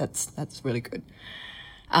great. That's really good.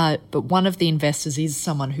 But one of the investors is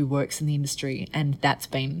someone who works in the industry, and that's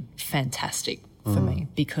been fantastic for me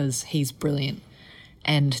because he's brilliant.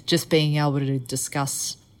 And just being able to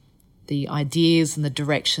discuss the ideas and the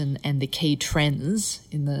direction and the key trends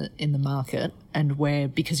in the market, and where,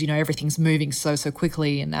 because, you know, everything's moving so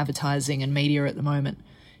quickly in advertising and media at the moment,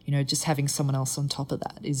 you know, just having someone else on top of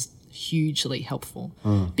that is hugely helpful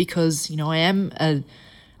because, you know, I am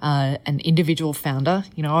an individual founder.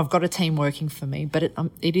 You know, I've got a team working for me, but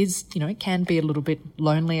it is, you know, it can be a little bit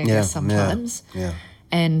lonely, I guess, sometimes. Yeah.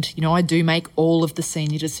 And, you know, I do make all of the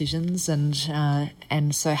senior decisions, and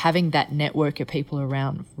so having that network of people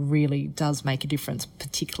around really does make a difference,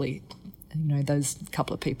 particularly, you know, those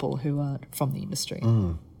couple of people who are from the industry.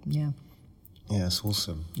 Yeah. Yeah, it's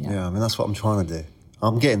awesome. Yeah. Yeah, I mean, that's what I'm trying to do.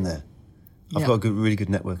 I'm getting there. I've Yeah. got a really good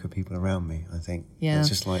network of people around me, I think. Yeah. It's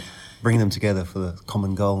just like bringing them together for the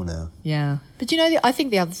common goal now. Yeah. But, you know, I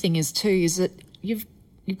think the other thing is too, is that you've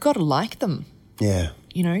got to like them. Yeah.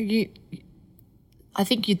 You know, I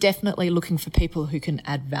think you're definitely looking for people who can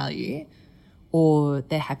add value, or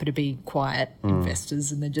they're happy to be quiet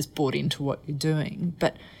investors and they're just bought into what you're doing.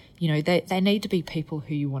 But, you know, they need to be people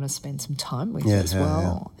who you want to spend some time with as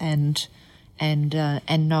well. And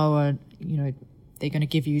know, you know, they're going to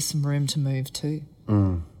give you some room to move too.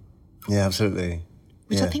 Yeah, absolutely.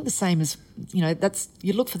 Which yeah. I think the same as, you know,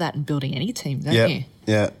 you look for that in building any team, don't you?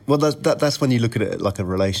 Yeah. Well, that's when you look at it like a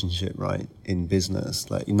relationship, right? In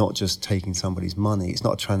business, like you're not just taking somebody's money. It's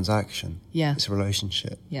not a transaction. Yeah. It's a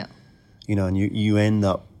relationship. Yeah. You know, and you end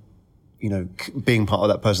up, you know, being part of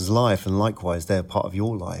that person's life, and likewise, they're part of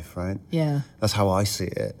your life, right? Yeah. That's how I see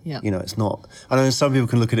it. Yeah. You know, it's not. I know some people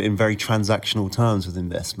can look at it in very transactional terms with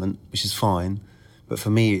investment, which is fine, but for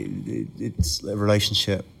me, it's a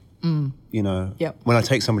relationship. You know, Yep. when I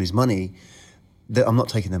take somebody's money, I'm not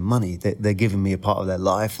taking their money. They're giving me a part of their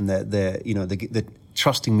life, and they're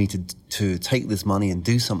trusting me to take this money and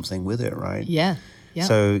do something with it, right? Yeah. Yeah.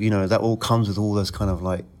 So, you know, that all comes with all those kind of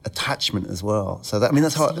like attachment as well. So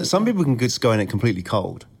that's how some people can just go in it completely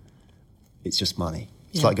cold. It's just money.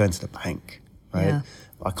 It's Yeah. like going to the bank, right? Yeah.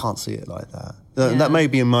 I can't see it like that. Yeah. That may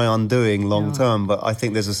be in my undoing long term, but I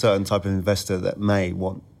think there's a certain type of investor that may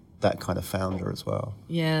want that kind of founder as well.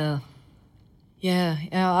 Yeah. Yeah.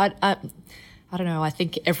 I don't know. I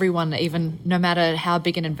think everyone, even no matter how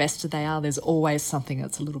big an investor they are, there's always something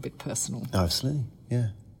that's a little bit personal. Absolutely. Yeah.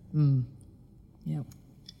 Yeah.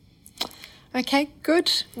 Okay,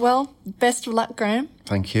 good. Well, best of luck, Graham.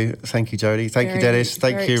 Thank you. Thank you, Jodie. Thank you, Very- Dennis.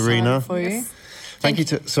 Thank very you, excited Rena. for you. Thank you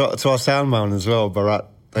to our sound man as well, Bharat.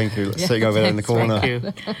 Thank you. Sitting over there in the corner.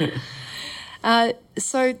 Thank you.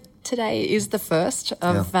 So today is the first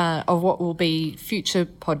of what will be future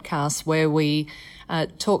podcasts where we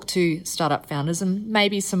talk to startup founders and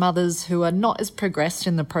maybe some others who are not as progressed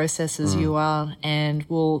in the process as you are, and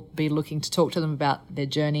we'll be looking to talk to them about their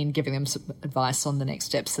journey and giving them some advice on the next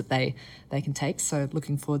steps that they can take. So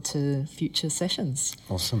looking forward to future sessions.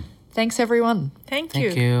 Awesome. Thanks, everyone. Thank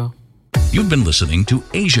you. Thank you. You've been listening to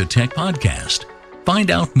Asia Tech Podcast. Find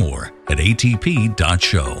out more at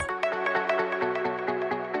atp.show.